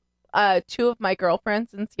two of my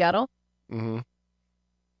girlfriends in Seattle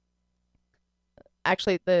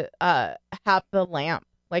actually have the lamp.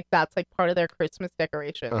 Like that's like part of their Christmas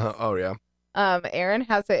decorations. Oh yeah. Erin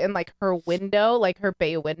has it in like her window, like her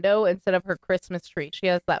bay window, instead of her Christmas tree. She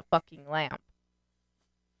has that fucking lamp.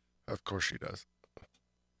 Of course she does.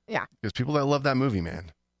 Yeah. Because people that love that movie,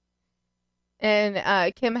 man.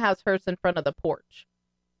 And Kim has hers in front of the porch.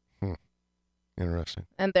 Interesting.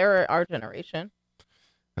 And they're our generation.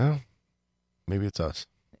 Oh, maybe it's us.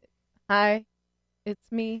 Hi, it's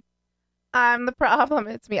me. I'm the problem.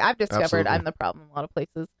 It's me. I've discovered Absolutely. I'm the problem in a lot of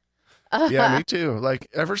places. Yeah, me too. Like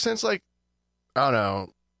ever since, like, I don't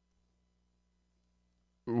know,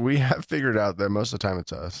 we have figured out that most of the time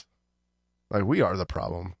it's us. Like we are the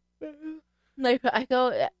problem. Like I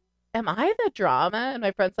go, am I the drama? And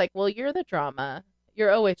my friend's like, well, you're the drama.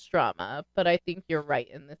 You're always drama, but I think you're right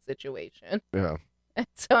in this situation. Yeah. And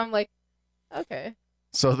so I'm like, okay.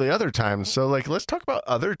 So the other times, like, let's talk about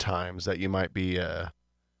other times that you might be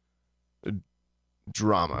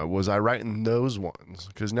drama. Was I right in those ones?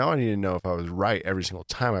 Because now I need to know if I was right every single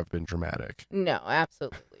time I've been dramatic. No,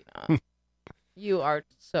 absolutely not. You are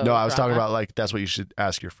so No, I was drama. talking about, like, that's what you should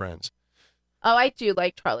ask your friends. Oh, I do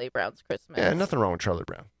like Charlie Brown's Christmas. Yeah, nothing wrong with Charlie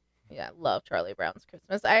Brown. Yeah, love Charlie Brown's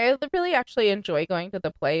Christmas. I really actually enjoy going to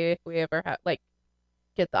the play if we ever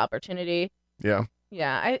get the opportunity. Yeah.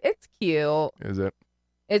 Yeah, it's cute. Is it?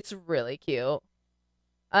 It's really cute.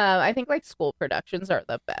 I think like school productions are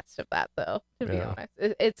the best of that, though. To be honest,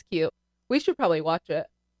 it's cute. We should probably watch it.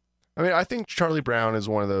 I mean, I think Charlie Brown is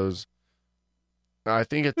one of those. I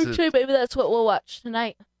think it's actually maybe that's what we'll watch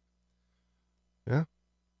tonight. Yeah,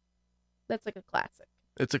 that's like a classic.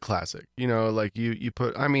 It's a classic. You know, like you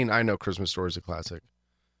put. I mean, I know Christmas Story is a classic,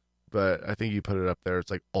 but I think you put it up there. It's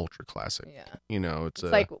like ultra classic. Yeah. You know, it's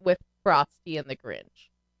like with Frosty and the Grinch.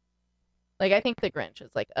 Like, I think The Grinch is,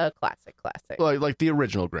 like, a classic. Like the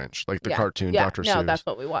original Grinch, like the cartoon, Dr. Seuss. No, that's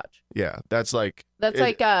what we watch. Yeah, that's like... That's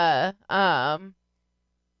like a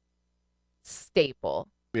staple.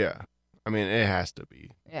 Yeah. I mean, it has to be.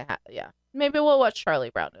 Yeah. Maybe we'll watch Charlie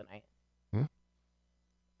Brown tonight. Hmm?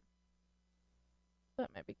 That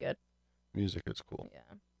might be good. Music is cool.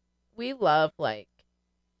 Yeah. We love, like...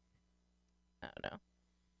 I don't know.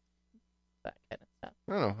 That kind of stuff.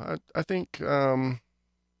 I don't know. I think...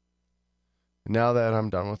 now that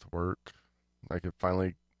I'm done with work, I could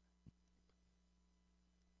finally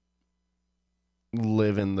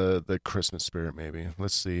live in the Christmas spirit, maybe.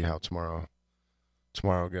 Let's see how tomorrow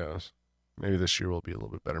goes. Maybe this year will be a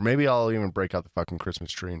little bit better. Maybe I'll even break out the fucking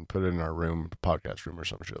Christmas tree and put it in our room, podcast room or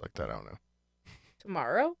some shit like that. I don't know.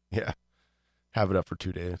 Tomorrow? Yeah. Have it up for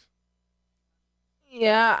 2 days.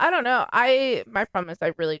 Yeah, I don't know. My problem is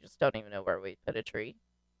I really just don't even know where we put a tree.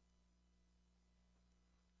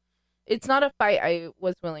 It's not a fight I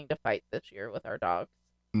was willing to fight this year with our dogs.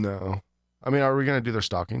 No. I mean, are we gonna do their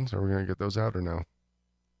stockings? Are we gonna get those out or no?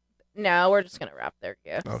 No, we're just gonna wrap their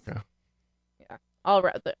gifts. Okay. Yeah, I'll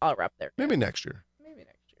wrap their gifts. Maybe next year. Maybe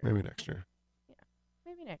next year. Maybe next year. Yeah,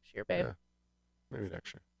 maybe next year, babe. Yeah. Maybe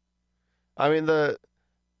next year. I mean, the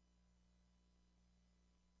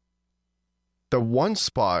one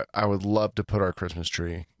spot I would love to put our Christmas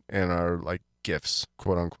tree and our like gifts,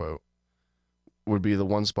 quote unquote, would be the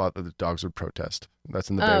one spot that the dogs would protest. That's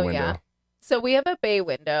in the bay window. Yeah. So we have a bay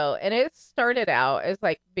window, and it started out as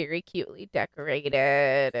like very cutely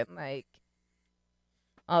decorated and like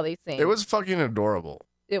all these things. It was fucking adorable.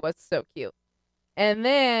 It was so cute. And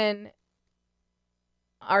then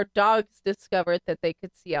our dogs discovered that they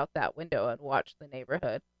could see out that window and watch the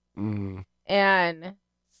neighborhood. Mm-hmm. And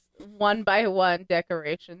one by one,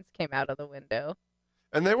 decorations came out of the window.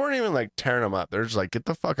 And they weren't even like tearing them up. They're just like, get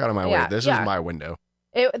the fuck out of my way. This is my window.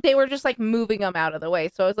 They were just like moving them out of the way.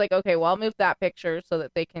 So I was like, okay, well, I'll move that picture so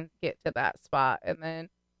that they can get to that spot. And then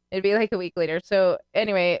it'd be like a week later. So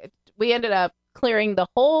anyway, we ended up clearing the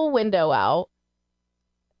whole window out,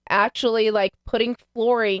 actually like putting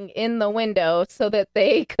flooring in the window so that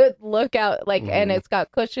they could look out, like, and it's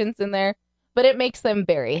got cushions in there, but it makes them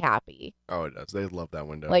very happy. Oh, it does. They love that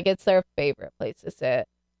window. Like, it's their favorite place to sit.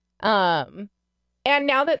 And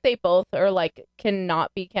now that they both are like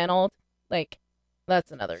cannot be kenneled, like,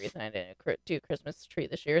 that's another reason I didn't do Christmas tree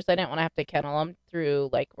this year, is I didn't want to have to kennel them through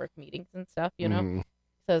like work meetings and stuff, you know? Mm-hmm.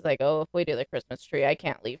 So I was like, oh, if we do the Christmas tree, I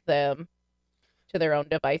can't leave them to their own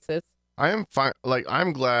devices. I am fine. Like,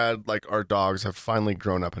 I'm glad like our dogs have finally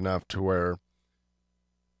grown up enough to where,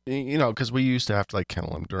 you know, because we used to have to like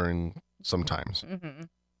kennel them during sometimes,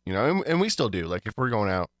 you know, and we still do. Like, if we're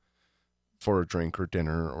going out for a drink or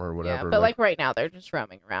dinner or whatever. Yeah, but like right now, they're just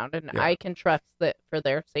roaming around, and I can trust that for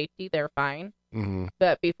their safety, they're fine. Mm-hmm.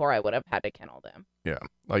 But before, I would have had to kennel them. Yeah,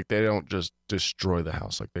 like they don't just destroy the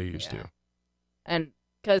house like they used to. And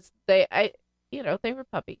because they were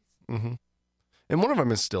puppies. Mm-hmm. And one of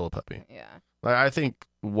them is still a puppy. Yeah. Like, I think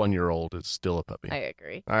 1 year old is still a puppy. I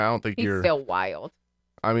agree. I don't think he's still wild.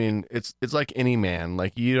 I mean, it's like any man.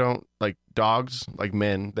 Like, you don't, like, dogs, like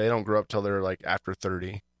men, they don't grow up till they're like after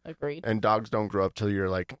 30. Agreed. And dogs don't grow up till you're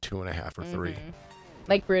like 2.5 or 3.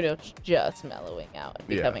 Like, Bruno's just mellowing out and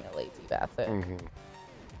becoming a lazy basset. Mm-hmm.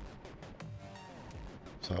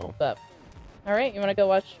 So. But, all right, you want to go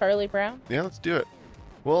watch Charlie Brown? Yeah, let's do it.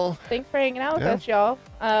 Well, thanks for hanging out with us, y'all.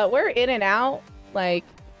 We're in and out. Like,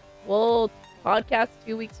 we'll podcast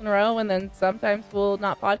 2 weeks in a row, and then sometimes we'll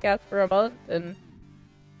not podcast for a month. And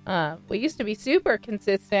we used to be super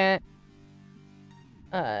consistent,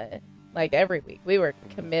 like every week. We were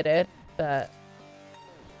committed, but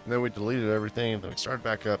and then we deleted everything, and then we started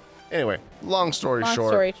back up. Anyway, long story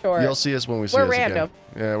short, you'll see us when we see us random.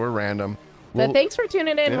 Again. Yeah, we're random. But thanks for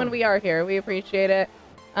tuning in when we are here. We appreciate it.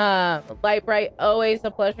 Light Bright, always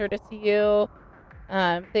a pleasure to see you.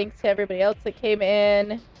 Thanks to everybody else that came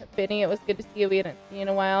in. Benny, it was good to see you. We hadn't seen you in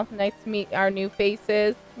a while. Nice to meet our new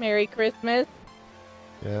faces. Merry Christmas.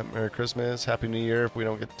 Yeah, Merry Christmas. Happy New Year if we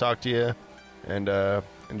don't get to talk to you. And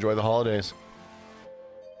enjoy the holidays.